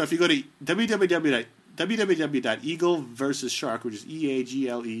 Right. So if you go to www.eagleversusshark, which is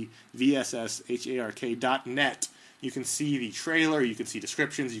EAGLEVSSHARK.net, you can see the trailer, you can see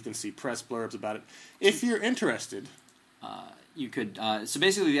descriptions, you can see press blurbs about it. If you're interested... you could... so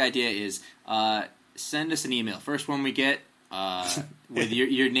basically the idea is send us an email. First one we get with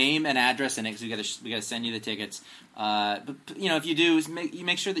your name and address in it, because we gotta send you the tickets. But if you do,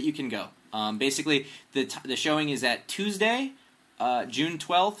 make sure that you can go. Basically, the showing is at Tuesday, June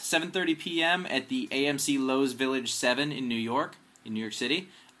 12th, 7:30 p.m. at the AMC Lowe's Village 7 in New York City.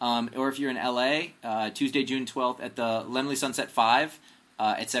 Or if you're in LA, Tuesday, June 12th at the Lemley Sunset 5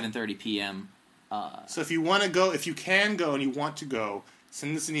 at 7:30 p.m. So if you want to go, if you can go and you want to go,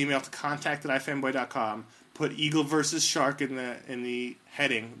 send us an email to contact@ifanboy.com. Put Eagle versus Shark in the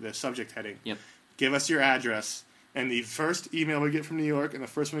heading, the subject heading. Yep. Give us your address, and the first email we get from New York and the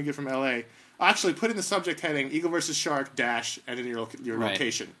first one we get from LA. Actually, put in the subject heading Eagle versus Shark dash and then your Right.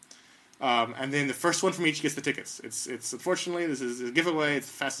 location. And then the first one from each gets the tickets. It's unfortunately this is a giveaway. It's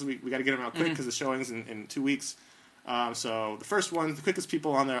the fastest we got to get them out quick because the showing's in 2 weeks. So the first one, the quickest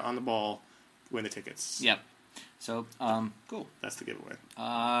people on the ball win the tickets. Yep. So, cool. That's the giveaway.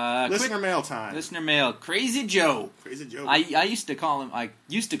 Listener mail time. Listener mail. Crazy Joe. Crazy Joe. I used to call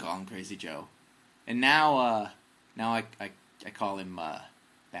him Crazy Joe, and now I call him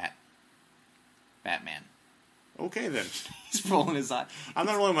Batman. Okay then. He's rolling his eye. I'm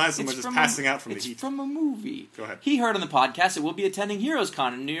not rolling my eyes so much as passing out from the It's heat. from a movie. Go ahead. He heard on the podcast that we'll be attending Heroes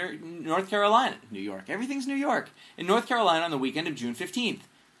Con in North Carolina. New York. Everything's New York. In North Carolina on the weekend of June 15th.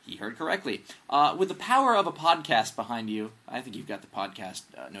 He heard correctly. With the power of a podcast behind you, I think you've got the podcast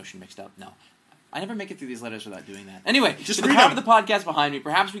notion mixed up. No. I never make it through these letters without doing that. Anyway, Just with the read power them. of the podcast behind me,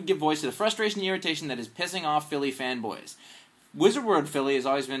 perhaps we can give voice to the frustration and irritation that is pissing off Philly fanboys. Wizard World Philly has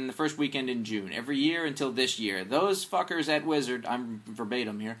always been the first weekend in June, every year until this year. Those fuckers at Wizard, I'm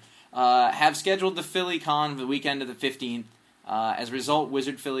verbatim here, have scheduled the Philly Con for the weekend of the 15th. As a result,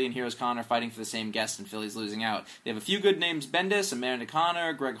 Wizard Philly and Heroes Con are fighting for the same guests, and Philly's losing out. They have a few good names: Bendis, Amanda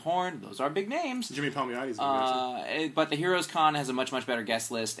Connor, Greg Horn. Those are big names. Jimmy Palmiotti's But the Heroes Con has a much, much better guest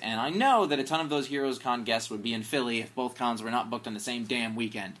list, and I know that a ton of those Heroes Con guests would be in Philly if both cons were not booked on the same damn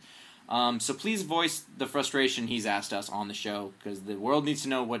weekend. So please voice the frustration he's asked us on the show, because the world needs to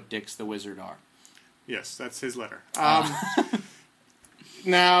know what dicks the Wizard are. Yes, that's his letter.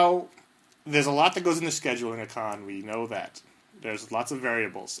 Now, there's a lot that goes into scheduling a con. We know that. There's lots of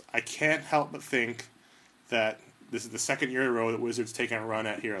variables. I can't help but think that this is the second year in a row that Wizards taking a run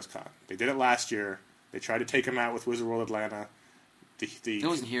at Heroes Con. They did it last year. They tried to take him out with Wizard World Atlanta. It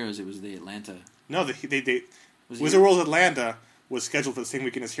wasn't Heroes, it was the Atlanta. No, Was it Wizard Heroes? World Atlanta was scheduled for the same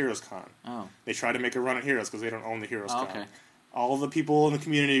weekend as Heroes Con. Oh. They tried to make a run at Heroes because they don't own the Heroes Con. Okay. All the people in the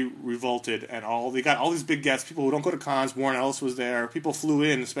community revolted, and they got all these big guests. People who don't go to cons. Warren Ellis was there. People flew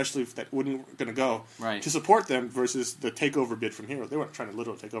in, especially if that wouldn't going to go, Right. to support them. Versus the takeover bid from Heroes. They weren't trying to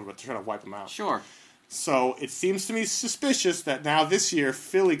literally take over, but they're trying to wipe them out. Sure. So it seems to me suspicious that now this year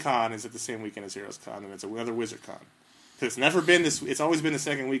Philly Con is at the same weekend as Heroes Con, and it's another Wizard Con. Because it's never been this. It's always been the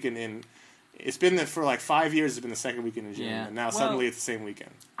second weekend in. It's been that for like 5 years. It's been the second weekend in June, Yeah. and now Well, suddenly it's the same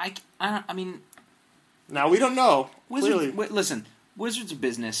weekend. I mean, Now we don't know. Wizards, Clearly, listen, Wizards are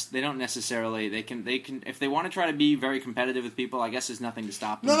business. They don't necessarily. They can. If they want to try to be very competitive with people, I guess there's nothing to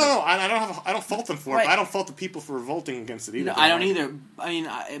stop them. no. but- I don't fault them for it. Right. But I don't fault the people for revolting against it either. No, I don't either. I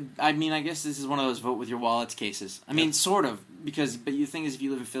mean, I guess this is one of those vote with your wallets cases. I mean, Yeah. sort of, but the thing is, if you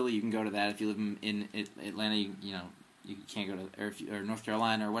live in Philly, you can go to that. If you live in Atlanta, you can't go to, or North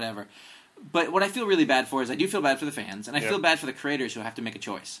Carolina or whatever. But what I feel really bad for is I do feel bad for the fans, and I Yep. feel bad for the creators who have to make a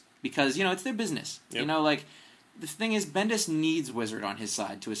choice because it's their business. Yep. Like the thing is, Bendis needs Wizard on his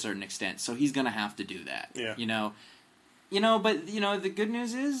side to a certain extent, so he's gonna have to do that. Yeah. But the good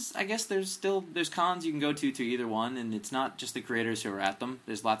news is, I guess there's cons you can go to either one, and it's not just the creators who are at them.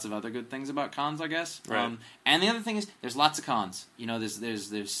 There's lots of other good things about cons, I guess. Right. And the other thing is, there's lots of cons.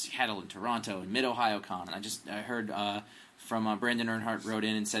 There's Seattle and Toronto and Mid Ohio Con. I heard from Brandon Earnhardt wrote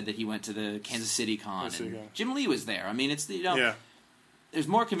in and said that he went to the Kansas City Con, Kansas City, and yeah. Jim Lee was there. I mean, it's Yeah. there's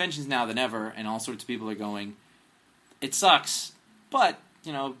more conventions now than ever, and all sorts of people are going. It sucks, but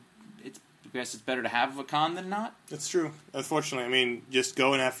I guess it's better to have a con than not. It's true. Unfortunately, I mean, just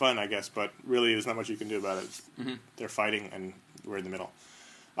go and have fun, I guess. But really, there's not much you can do about it. Mm-hmm. They're fighting, and we're in the middle.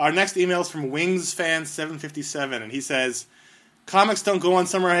 Our next email is from WingsFan757, and he says, "Comics don't go on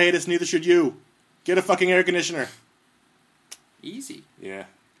summer hiatus, neither should you. Get a fucking air conditioner." Easy. Yeah.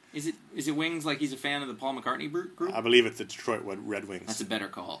 Is it Wings like he's a fan of the Paul McCartney group? I believe it's the Detroit Red Wings. That's a better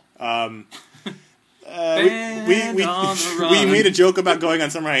call. We on the run. we made a joke about going on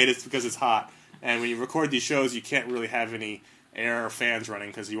summer hiatus because it's hot, and when you record these shows, you can't really have any air or fans running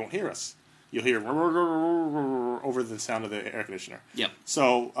because you won't hear us. You'll hear over the sound of the air conditioner. Yep.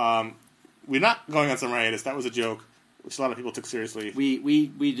 So we're not going on summer hiatus. That was a joke, which a lot of people took seriously. We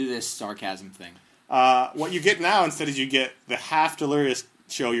do this sarcasm thing. What you get now instead is you get the half delirious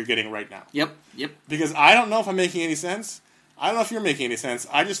show you're getting right now. Yep. Because I don't know if I'm making any sense. I don't know if you're making any sense.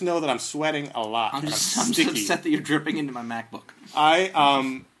 I just know that I'm sweating a lot. I'm and just sticky. upset that you're dripping into my MacBook.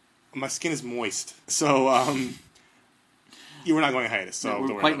 My skin is moist. So you were not going hiatus. So We're don't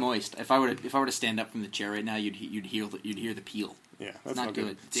worry quite about it. moist. If I were to stand up from the chair right now, you'd hear the peel. Yeah, that's not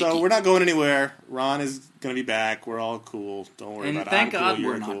good. So Icky. we're not going anywhere. Ron is going to be back. We're all cool. Don't worry And about it. thank I'm God cool,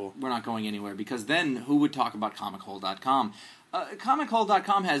 we're you're not. cool. We're not going anywhere, because then who would talk about ComicHole.com?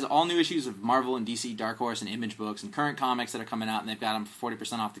 ComicHole.com has all new issues of Marvel and DC, Dark Horse, and Image books, and current comics that are coming out, and they've got them for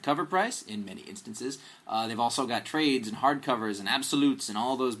 40% off the cover price in many instances. They've also got trades and hardcovers and absolutes and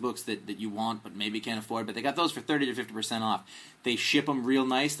all those books that you want but maybe can't afford, but they got those for 30 to 50% off. They ship them real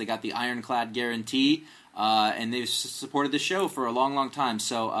nice. They got the ironclad guarantee, and they've supported the show for a long, long time.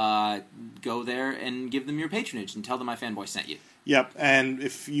 So go there and give them your patronage and tell them my fanboy sent you. Yep, and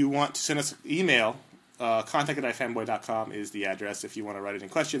if you want to send us an email, contact@ifanboy.com is the address if you want to write any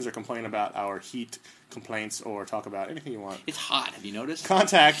questions or complain about our heat complaints or talk about anything you want. It's hot, have you noticed?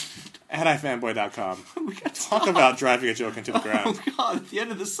 Contact@ifanboy.com. Talk about driving a joke into the ground. Oh, God, at the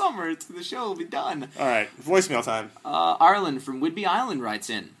end of the summer, the show will be done. All right, voicemail time. Arlen from Whidbey Island writes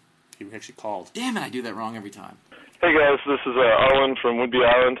in. He actually called. Damn it, I do that wrong every time. Hey guys, this is Arlen from Whidbey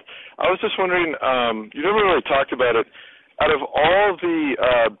Island. I was just wondering, you never really talked about it. Out of all the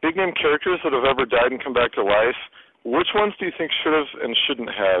big-name characters that have ever died and come back to life, which ones do you think should have and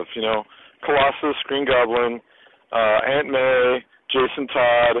shouldn't have? You know, Colossus, Green Goblin, Aunt May, Jason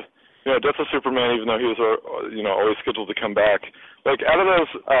Todd, you know, Death of Superman, even though he was, always scheduled to come back. Like, out of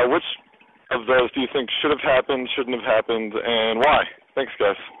those, which of those do you think should have happened, shouldn't have happened, and why? Thanks,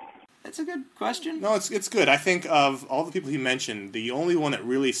 guys. That's a good question. No, it's good. I think of all the people he mentioned, the only one that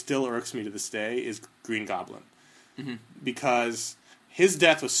really still irks me to this day is Green Goblin. Mm-hmm. Because his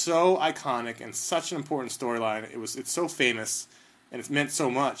death was so iconic and such an important storyline. It's so famous, and it's meant so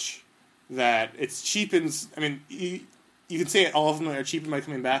much that it cheapens. I mean, you can say all of them are cheapened by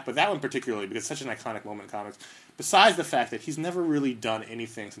coming back, but that one particularly, because it's such an iconic moment in comics. Besides the fact that he's never really done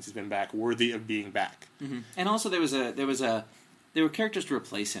anything since he's been back worthy of being back. Mm-hmm. And also there were characters to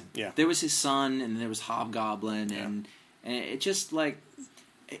replace him. Yeah. There was his son, and there was Hobgoblin, and it just like.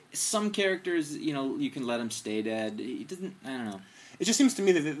 Some characters, you can let him stay dead. He doesn't. I don't know. It just seems to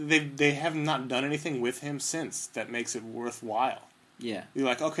me that they have not done anything with him since that makes it worthwhile. Yeah. You're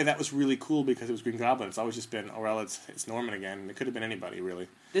like, okay, that was really cool because it was Green Goblin. It's always just been, it's Norman again. It could have been anybody, really.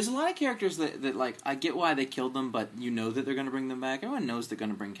 There's a lot of characters that like, I get why they killed them, but you know that they're going to bring them back. Everyone knows they're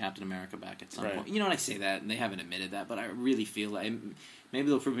going to bring Captain America back at some point. You know, and I say that, and they haven't admitted that, but I really feel like... Maybe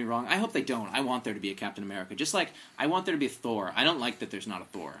they'll prove me wrong. I hope they don't. I want there to be a Captain America. Just like I want there to be a Thor. I don't like that there's not a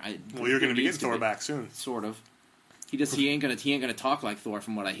Thor. Well, you're going to be getting Thor back soon. Sort of. He ain't gonna talk like Thor,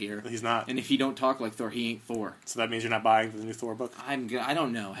 from what I hear. He's not. And if he don't talk like Thor, he ain't Thor. So that means you're not buying the new Thor book? I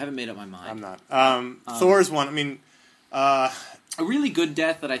don't know. I haven't made up my mind. I'm not. Thor's one. I mean, a really good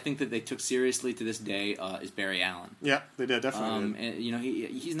death that I think that they took seriously to this day is Barry Allen. Yeah, they did definitely. And,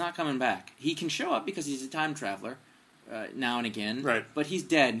 he's not coming back. He can show up because he's a time traveler. Now and again, right? But he's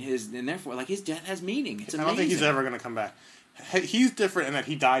dead, and therefore, like, his death has meaning. It's amazing. I don't think he's ever going to come back. He's different in that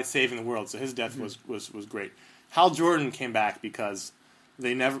he died saving the world, so his death was great. Hal Jordan came back because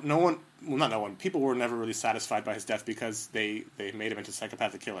people were never really satisfied by his death because they made him into a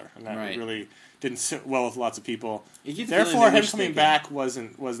psychopathic killer, and that really didn't sit well with lots of people. Therefore, him coming back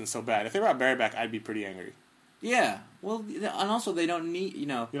wasn't so bad. If they brought Barry back, I'd be pretty angry. Yeah, well, and also they don't need You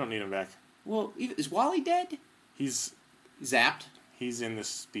don't need him back. Well, is Wally dead? He's zapped. He's in the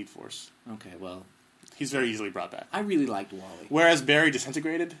Speed Force. Okay, well, he's very easily brought back. I really liked Wally. Whereas Barry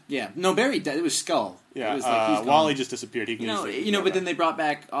disintegrated. Yeah, no, Barry died. It was Skull. Yeah, it was like Wally just disappeared. But then they brought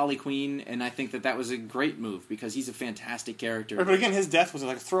back Ollie Queen, and I think that was a great move because he's a fantastic character. Right, but again, his death was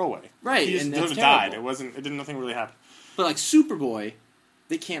like a throwaway. Right, he just died. Nothing really happened. But like Superboy,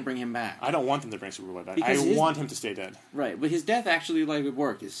 they can't bring him back. I don't want them to bring Superboy back. Because I want him to stay dead. Right, but his death actually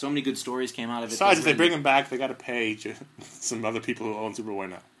worked. So many good stories came out of it. Besides, if they bring him back, they got to pay some other people who own Superboy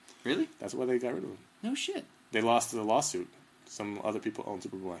now. Really? That's why they got rid of him. No shit. They lost the lawsuit. Some other people own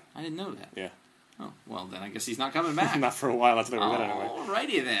Superboy. I didn't know that. Yeah. Oh, well, then I guess he's not coming back. Not for a while. That's what they were anyway.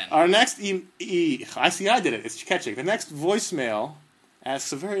 Alrighty then. Our next I did it. It's catching. The next voicemail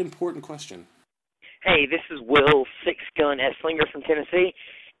asks a very important question. Hey, this is Will Six Gun Esslinger from Tennessee,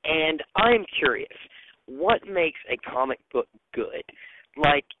 and I'm curious, what makes a comic book good?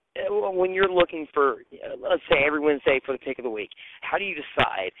 Like, when you're looking for, let's say every Wednesday for the pick of the week, how do you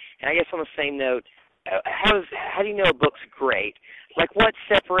decide? And I guess on the same note, how do you know a book's great? Like, what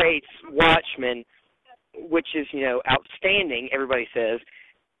separates Watchmen, which is, outstanding, everybody says,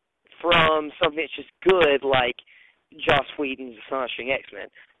 from something that's just good, like Joss Whedon's Astonishing X-Men?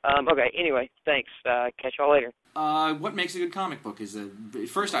 Okay, anyway, thanks. Catch y'all later. What makes a good comic book is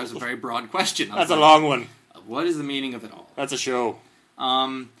first, that was a very broad question. That's a long one. What is the meaning of it all? That's a show.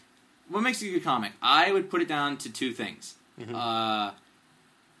 What makes a good comic? I would put it down to two things. Mm-hmm.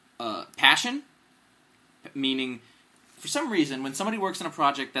 Passion, meaning for some reason, when somebody works on a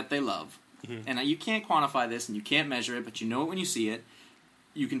project that they love, and you can't quantify this and you can't measure it, but you know it when you see it,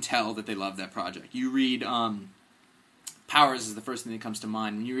 you can tell that they love that project. You read Powers is the first thing that comes to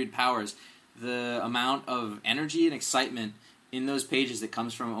mind. When you read Powers, the amount of energy and excitement in those pages that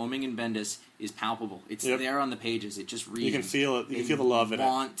comes from Oeming and Bendis is palpable. It's there on the pages. It just reads. You can feel it. You can feel the love in it. They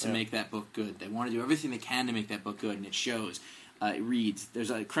want to make that book good. They want to do everything they can to make that book good, and it shows. It reads. There's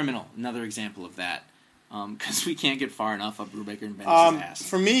a Criminal, another example of that. Because we can't get far enough up Brubaker and Bendis' ass.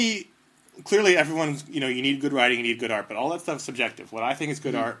 For me, clearly everyone's, you need good writing, you need good art, but all that stuff's subjective. What I think is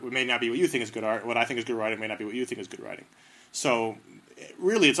good art may not be what you think is good art. What I think is good writing may not be what you think is good writing. So,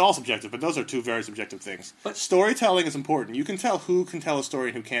 really, it's all subjective, but those are two very subjective things. But storytelling is important. You can tell who can tell a story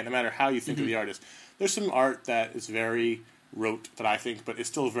and who can't, no matter how you think of the artist. There's some art that is very rote that I think, but it's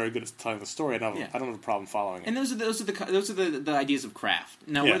still very good at telling the story. I don't have a problem following it. And those are the ideas of craft.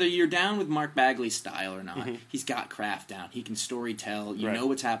 Now, whether you're down with Mark Bagley's style or not, he's got craft down. He can story tell. You know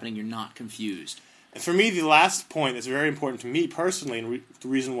what's happening. You're not confused. And for me, the last point that's very important to me personally, and the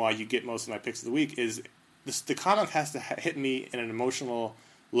reason why you get most of my picks of the week is the comic has to hit me in an emotional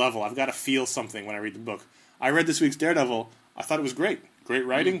level. I've got to feel something when I read the book. I read this week's Daredevil. I thought it was great. Great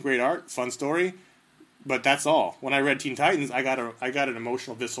writing, great art, fun story. But that's all. When I read Teen Titans, I got an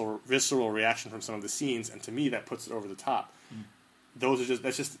emotional, visceral reaction from some of the scenes, and to me, that puts it over the top. Those are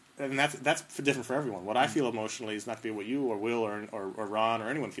that's different for everyone. What I feel emotionally is not to be what you or Will or Ron or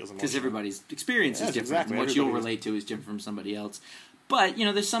anyone feels emotionally. Because everybody's experience is different. Exactly. And what you'll relate to is different from somebody else. But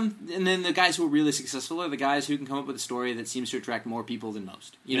there's some, and then the guys who are really successful are the guys who can come up with a story that seems to attract more people than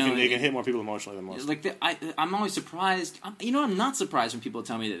most. They can hit more people emotionally than most. Like I'm always surprised. I'm not surprised when people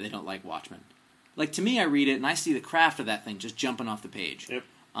tell me that they don't like Watchmen. Like, to me, I read it, and I see the craft of that thing just jumping off the page. Yep.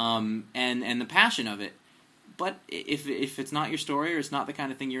 And the passion of it. But if it's not your story or it's not the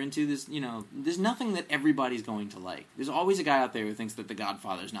kind of thing you're into, there's nothing that everybody's going to like. There's always a guy out there who thinks that The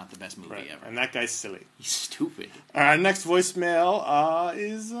Godfather is not the best movie ever. And that guy's silly. He's stupid. Our next voicemail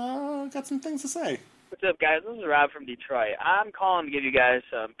is got some things to say. What's up, guys? This is Rob from Detroit. I'm calling to give you guys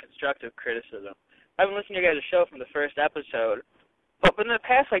some constructive criticism. I've been listening to your guys' show from the first episode. But in the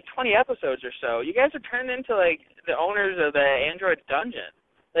past, 20 episodes or so, you guys have turned into, the owners of the Android Dungeon.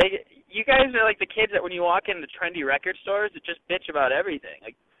 You guys are like the kids that when you walk into trendy record stores that just bitch about everything.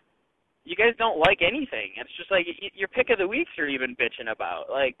 You guys don't like anything. It's just your pick of the weeks you're even bitching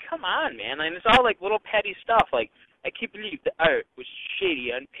about. Come on, man. And it's all, little petty stuff. I can't believe the art was shady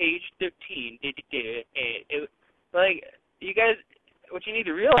on page 13. You guys, what you need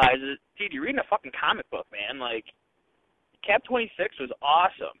to realize is, dude, you're reading a fucking comic book, man. Cap 26 was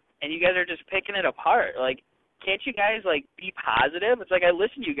awesome, and you guys are just picking it apart. Can't you guys, be positive? It's I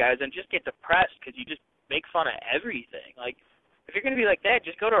listen to you guys and just get depressed because you just make fun of everything. If you're going to be like that,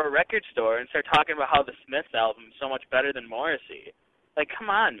 just go to a record store and start talking about how the Smiths album is so much better than Morrissey.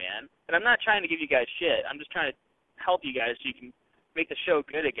 Come on, man. And I'm not trying to give you guys shit. I'm just trying to help you guys so you can make the show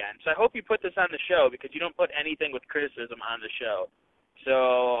good again. So I hope you put this on the show because you don't put anything with criticism on the show.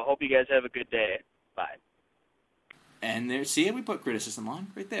 So I hope you guys have a good day. Bye. And there, see, we put criticism on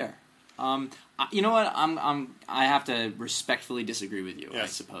right there. You know what? I have to respectfully disagree with you. Yes. I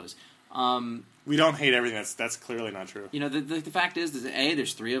suppose. We don't hate everything. That's clearly not true. The fact is that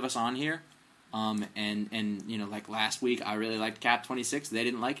there's three of us on here, and last week I really liked Cap 26. They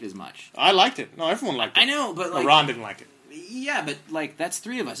didn't like it as much. I liked it. No, everyone liked it. I know, but Ron didn't like it. Yeah, but that's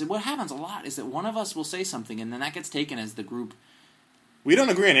three of us. And what happens a lot is that one of us will say something, and then that gets taken as the group. We don't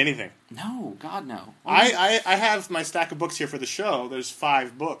agree on anything. No, God, no. I have my stack of books here for the show. There's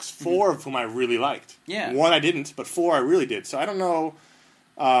 5 books, 4 of whom I really liked. Yeah. 1 I didn't, but 4 I really did. So I don't know.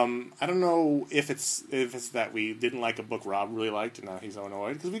 I don't know if it's that we didn't like a book Rob really liked and now he's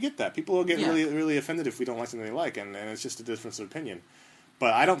annoyed, because we get that. People will get really, really offended if we don't like something they like, and it's just a difference of opinion.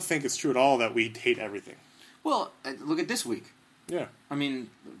 But I don't think it's true at all that we hate everything. Well, look at this week. Yeah. I mean,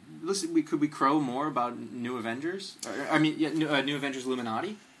 listen, could we crow more about New Avengers? New Avengers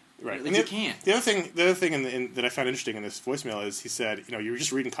Illuminati? Right. You can't. The other thing that I found interesting in this voicemail is he said, you were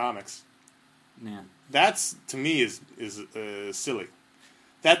just reading comics. Yeah. That's, to me, is silly.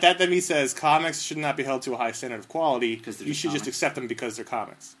 That then he says comics should not be held to a high standard of quality. You should just accept them because they're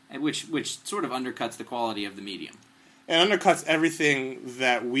comics. Which sort of undercuts the quality of the medium. And undercuts everything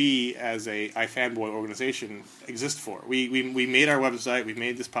that we, as a iFanboy organization, exist for. We made our website, we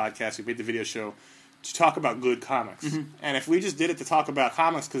made this podcast, we made the video show to talk about good comics. Mm-hmm. And if we just did it to talk about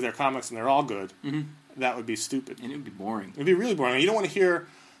comics because they're comics and they're all good, that would be stupid. And it would be boring. It would be really boring. You don't want to hear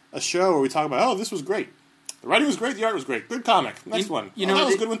a show where we talk about, this was great. The writing was great, the art was great. Good comic. Next one. That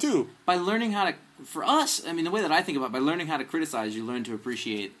was a good one too. By learning how to for us, I mean, the way that I think about it, by learning how to criticize, you learn to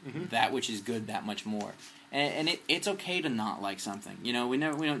appreciate that which is good that much more. And it's okay to not like something. You know, we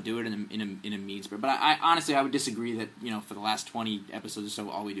don't do it in a mean spirit. But I honestly, I would disagree that, you know, for the last 20 episodes or so,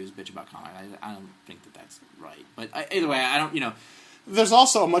 all we do is bitch about comics. I don't think that that's right. But either way, I don't, you know. There's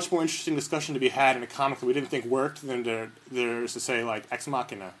also a much more interesting discussion to be had in a comic that we didn't think worked than there's to say, like, Ex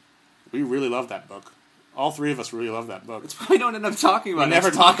Machina. We really love that book. All three of us really love that book. It's why we don't end up talking about it. We never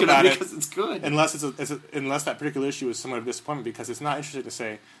talk about it because it's good. Unless unless that particular issue is somewhat of a disappointment, because it's not interesting to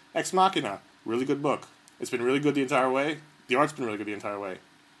say, Ex Machina, really good book. It's been really good the entire way. The art's been really good the entire way.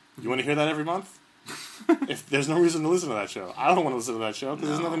 You want to hear that every month? If there's no reason to listen to that show. I don't want to listen to that show because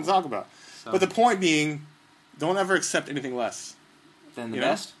there's nothing to talk about. So. But the point being, don't ever accept anything less than the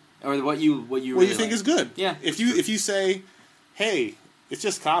best, or what you really think is good. Yeah. If you say, hey, it's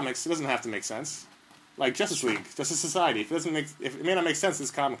just comics, it doesn't have to make sense. Like Justice League, Justice Society. If it may not make sense,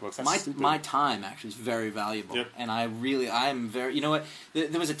 it's comic books. That's my time actually is very valuable, and I'm very. You know what?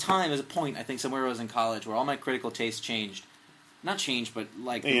 There was a point I think somewhere I was in college where all my critical tastes changed. Not changed, but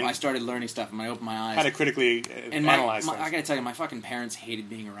like I started learning stuff and I opened my eyes. How to critically analyze things. I gotta tell you, my fucking parents hated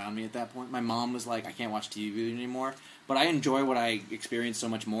being around me at that point. My mom was like, I can't watch TV anymore. But I enjoy what I experience so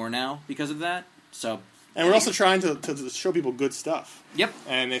much more now because of that. So. And we're also trying to show people good stuff. Yep.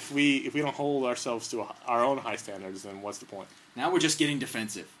 And if we don't hold ourselves to our own high standards, then what's the point? Now we're just getting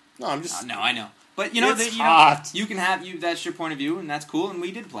defensive. No, I'm just. No, I know. But you know, you can have that's your point of view, and that's cool. And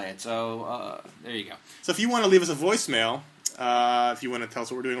we did play it, so there you go. So if you want to leave us a voicemail, if you want to tell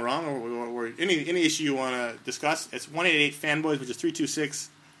us what we're doing wrong or any issue you want to discuss, it's 1-888-FANBOYS, which is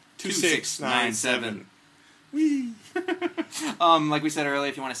 326-2697. Whee! Like we said earlier,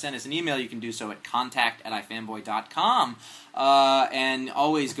 if you want to send us an email, you can do so at contact@ifanboy.com. And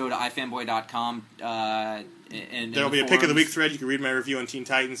always go to ifanboy.com. And there'll be a pick of the week thread. You can read my review on Teen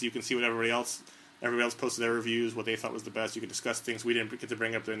Titans. You can see what everybody else posted their reviews, what they thought was the best. You can discuss things we didn't get to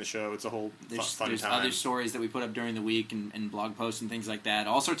bring up during the show. It's a whole fun there's time. Other stories that we put up during the week and blog posts and things like that.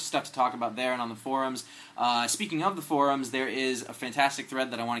 All sorts of stuff to talk about there and on the forums. Speaking of the forums, there is a fantastic thread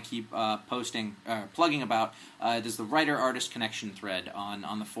that I want to keep plugging about. There's the writer-artist connection thread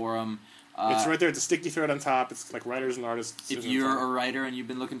on the forum. It's right there. It's a sticky thread on top. It's like writers and artists. If you're a writer and you've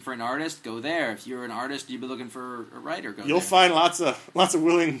been looking for an artist, go there. If you're an artist, you've been looking for a writer, go there. You'll find lots of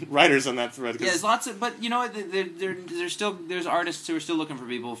willing writers on that thread. Yeah, there's lots of, but you know what? There's artists who are still looking for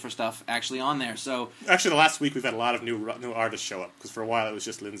people for stuff actually on there. So actually, the last week we've had a lot of new artists show up because for a while it was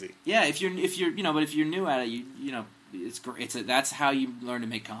just Lindsay. Yeah, if you're but if you're new at it, you know. It's great. That's how you learn to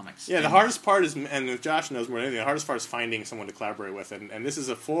make comics. Yeah, the hardest part is, and Josh knows more than anything, the hardest part is finding someone to collaborate with, and this is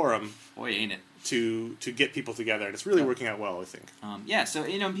a forum. Boy, ain't it? To get people together, and it's really working out well, I think. Yeah, so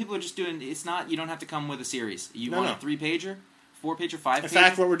people are just doing. It's not. You don't have to come with a series. You want a 3-pager, 4-pager, 5-pager. In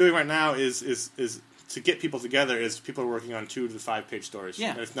fact, what we're doing right now is to get people together. Is people are working on 2 to 5-page stories.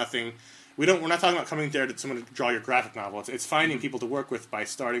 Yeah, there's nothing. We're not talking about coming there to someone to draw your graphic novel. It's finding people to work with by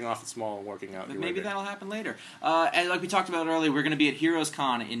starting off small and working out. But maybe that'll happen later. And like we talked about earlier, we're going to be at Heroes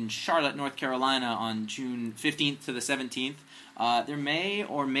Con in Charlotte, North Carolina on June 15th to the 17th. There may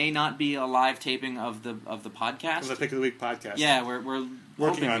or may not be a live taping of the podcast. The Pick of the Week podcast. Yeah, we're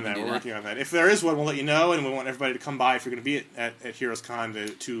working on that. We're working on that. If there is one, we'll let you know, and we want everybody to come by if you're going to be at Heroes Con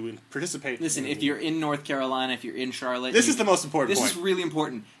to participate. Listen, if you're in North Carolina, if you're in Charlotte... This is the most important point. This is really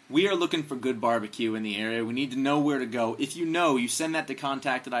important. We are looking for good barbecue in the area. We need to know where to go. If you know, you send that to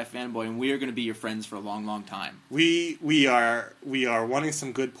contact@ifanboy, and we are going to be your friends for a long, long time. We are wanting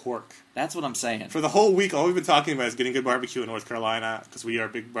some good pork. That's what I'm saying. For the whole week, all we've been talking about is getting good barbecue in North Carolina, because we are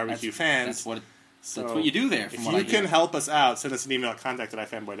big barbecue fans. That's what you do there, from what I hear. If you can help us out, send us an email at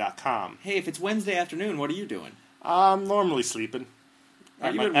contact@ifanboy.com. Hey, if it's Wednesday afternoon, what are you doing? I'm normally sleeping.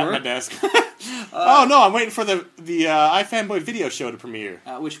 Are you at my desk. Oh, no, I'm waiting for the iFanboy video show to premiere.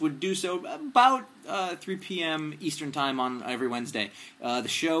 Which would do so about 3 p.m. Eastern Time on every Wednesday. The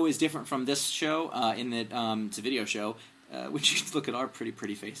show is different from this show in that it's a video show, which you can look at our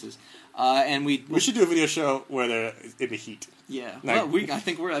pretty faces. And we should do a video show where they're in the heat. Yeah, like, well, I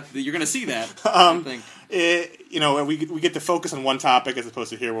think you're going to see that. I think. We get to focus on one topic as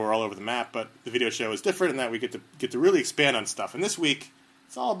opposed to here where we're all over the map. But the video show is different in that we get to really expand on stuff. And this week,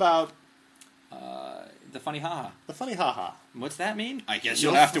 it's all about the funny haha. The funny haha. What's that mean? I guess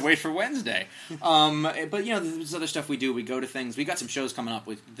you'll have to wait for Wednesday. But there's other stuff we do. We go to things. We got some shows coming up.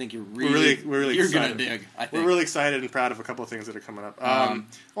 We think you're really you're excited. Gonna dig. I think we're really excited and proud of a couple of things that are coming up.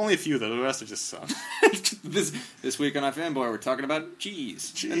 Only a few though. The rest are just suck. This week on iFanboy, we're talking about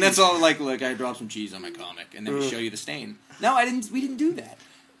cheese, and that's all. Like, look, I dropped some cheese on my comic, and then we show you the stain. No, I didn't. We didn't do that.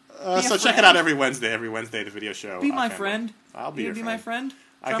 So check it out every Wednesday. Every Wednesday, the video show. Be my friend. I'll be your friend. Be my friend.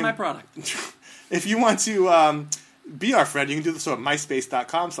 Try my product. If you want to be our friend, you can do so at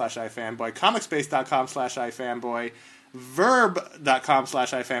myspace.com/ifanboy, comicspace.com/ifanboy,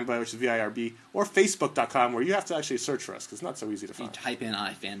 verb.com/ifanboy, which is VIRB, or facebook.com, where you have to actually search for us, because it's not so easy to You find. type in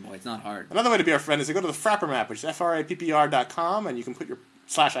iFanboy. It's not hard. Another way to be our friend is to go to the Frapper map, which is FRAPPR.com, and you can put your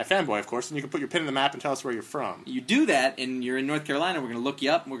 /ifanboy, of course, and you can put your pin in the map and tell us where you're from. You do that, and you're in North Carolina. We're going to look you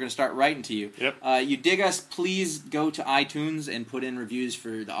up, and we're going to start writing to you. Yep. You dig us? Please go to iTunes and put in reviews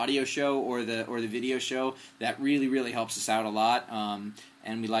for the audio show or the video show. That really, really helps us out a lot.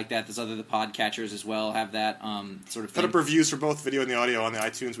 And we like that. There's other the podcatchers as well have that sort of thing. Put up reviews for both video and the audio on the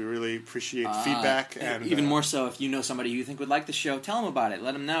iTunes. We really appreciate the feedback. And even more so, if you know somebody you think would like the show, tell them about it.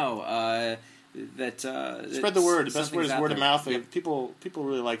 Let them know. Spread the word. The best word is word of mouth. Yep. People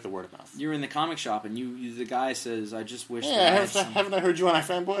really like the word of mouth. You're in the comic shop, and the guy says, "I just wish." Yeah, that haven't I heard you on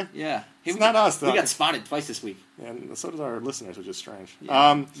iFanboy? Yeah, It's not us, though. We got spotted twice this week. And so did our listeners, which is strange.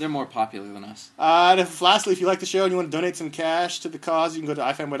 Yeah, they're more popular than us. Lastly, if you like the show and you want to donate some cash to the cause, you can go to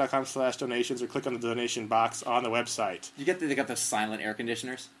ifanboy.com/donations or click on the donation box on the website. They got those silent air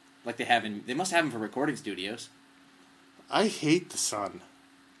conditioners, like they have in. They must have them for recording studios. I hate the sun.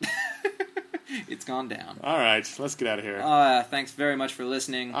 It's gone down. All right, let's get out of here. Thanks very much for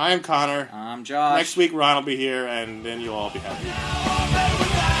listening. I'm Connor. I'm Josh. Next week, Ron will be here, and then you'll all be happy. Now I'm made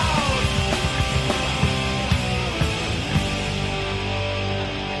without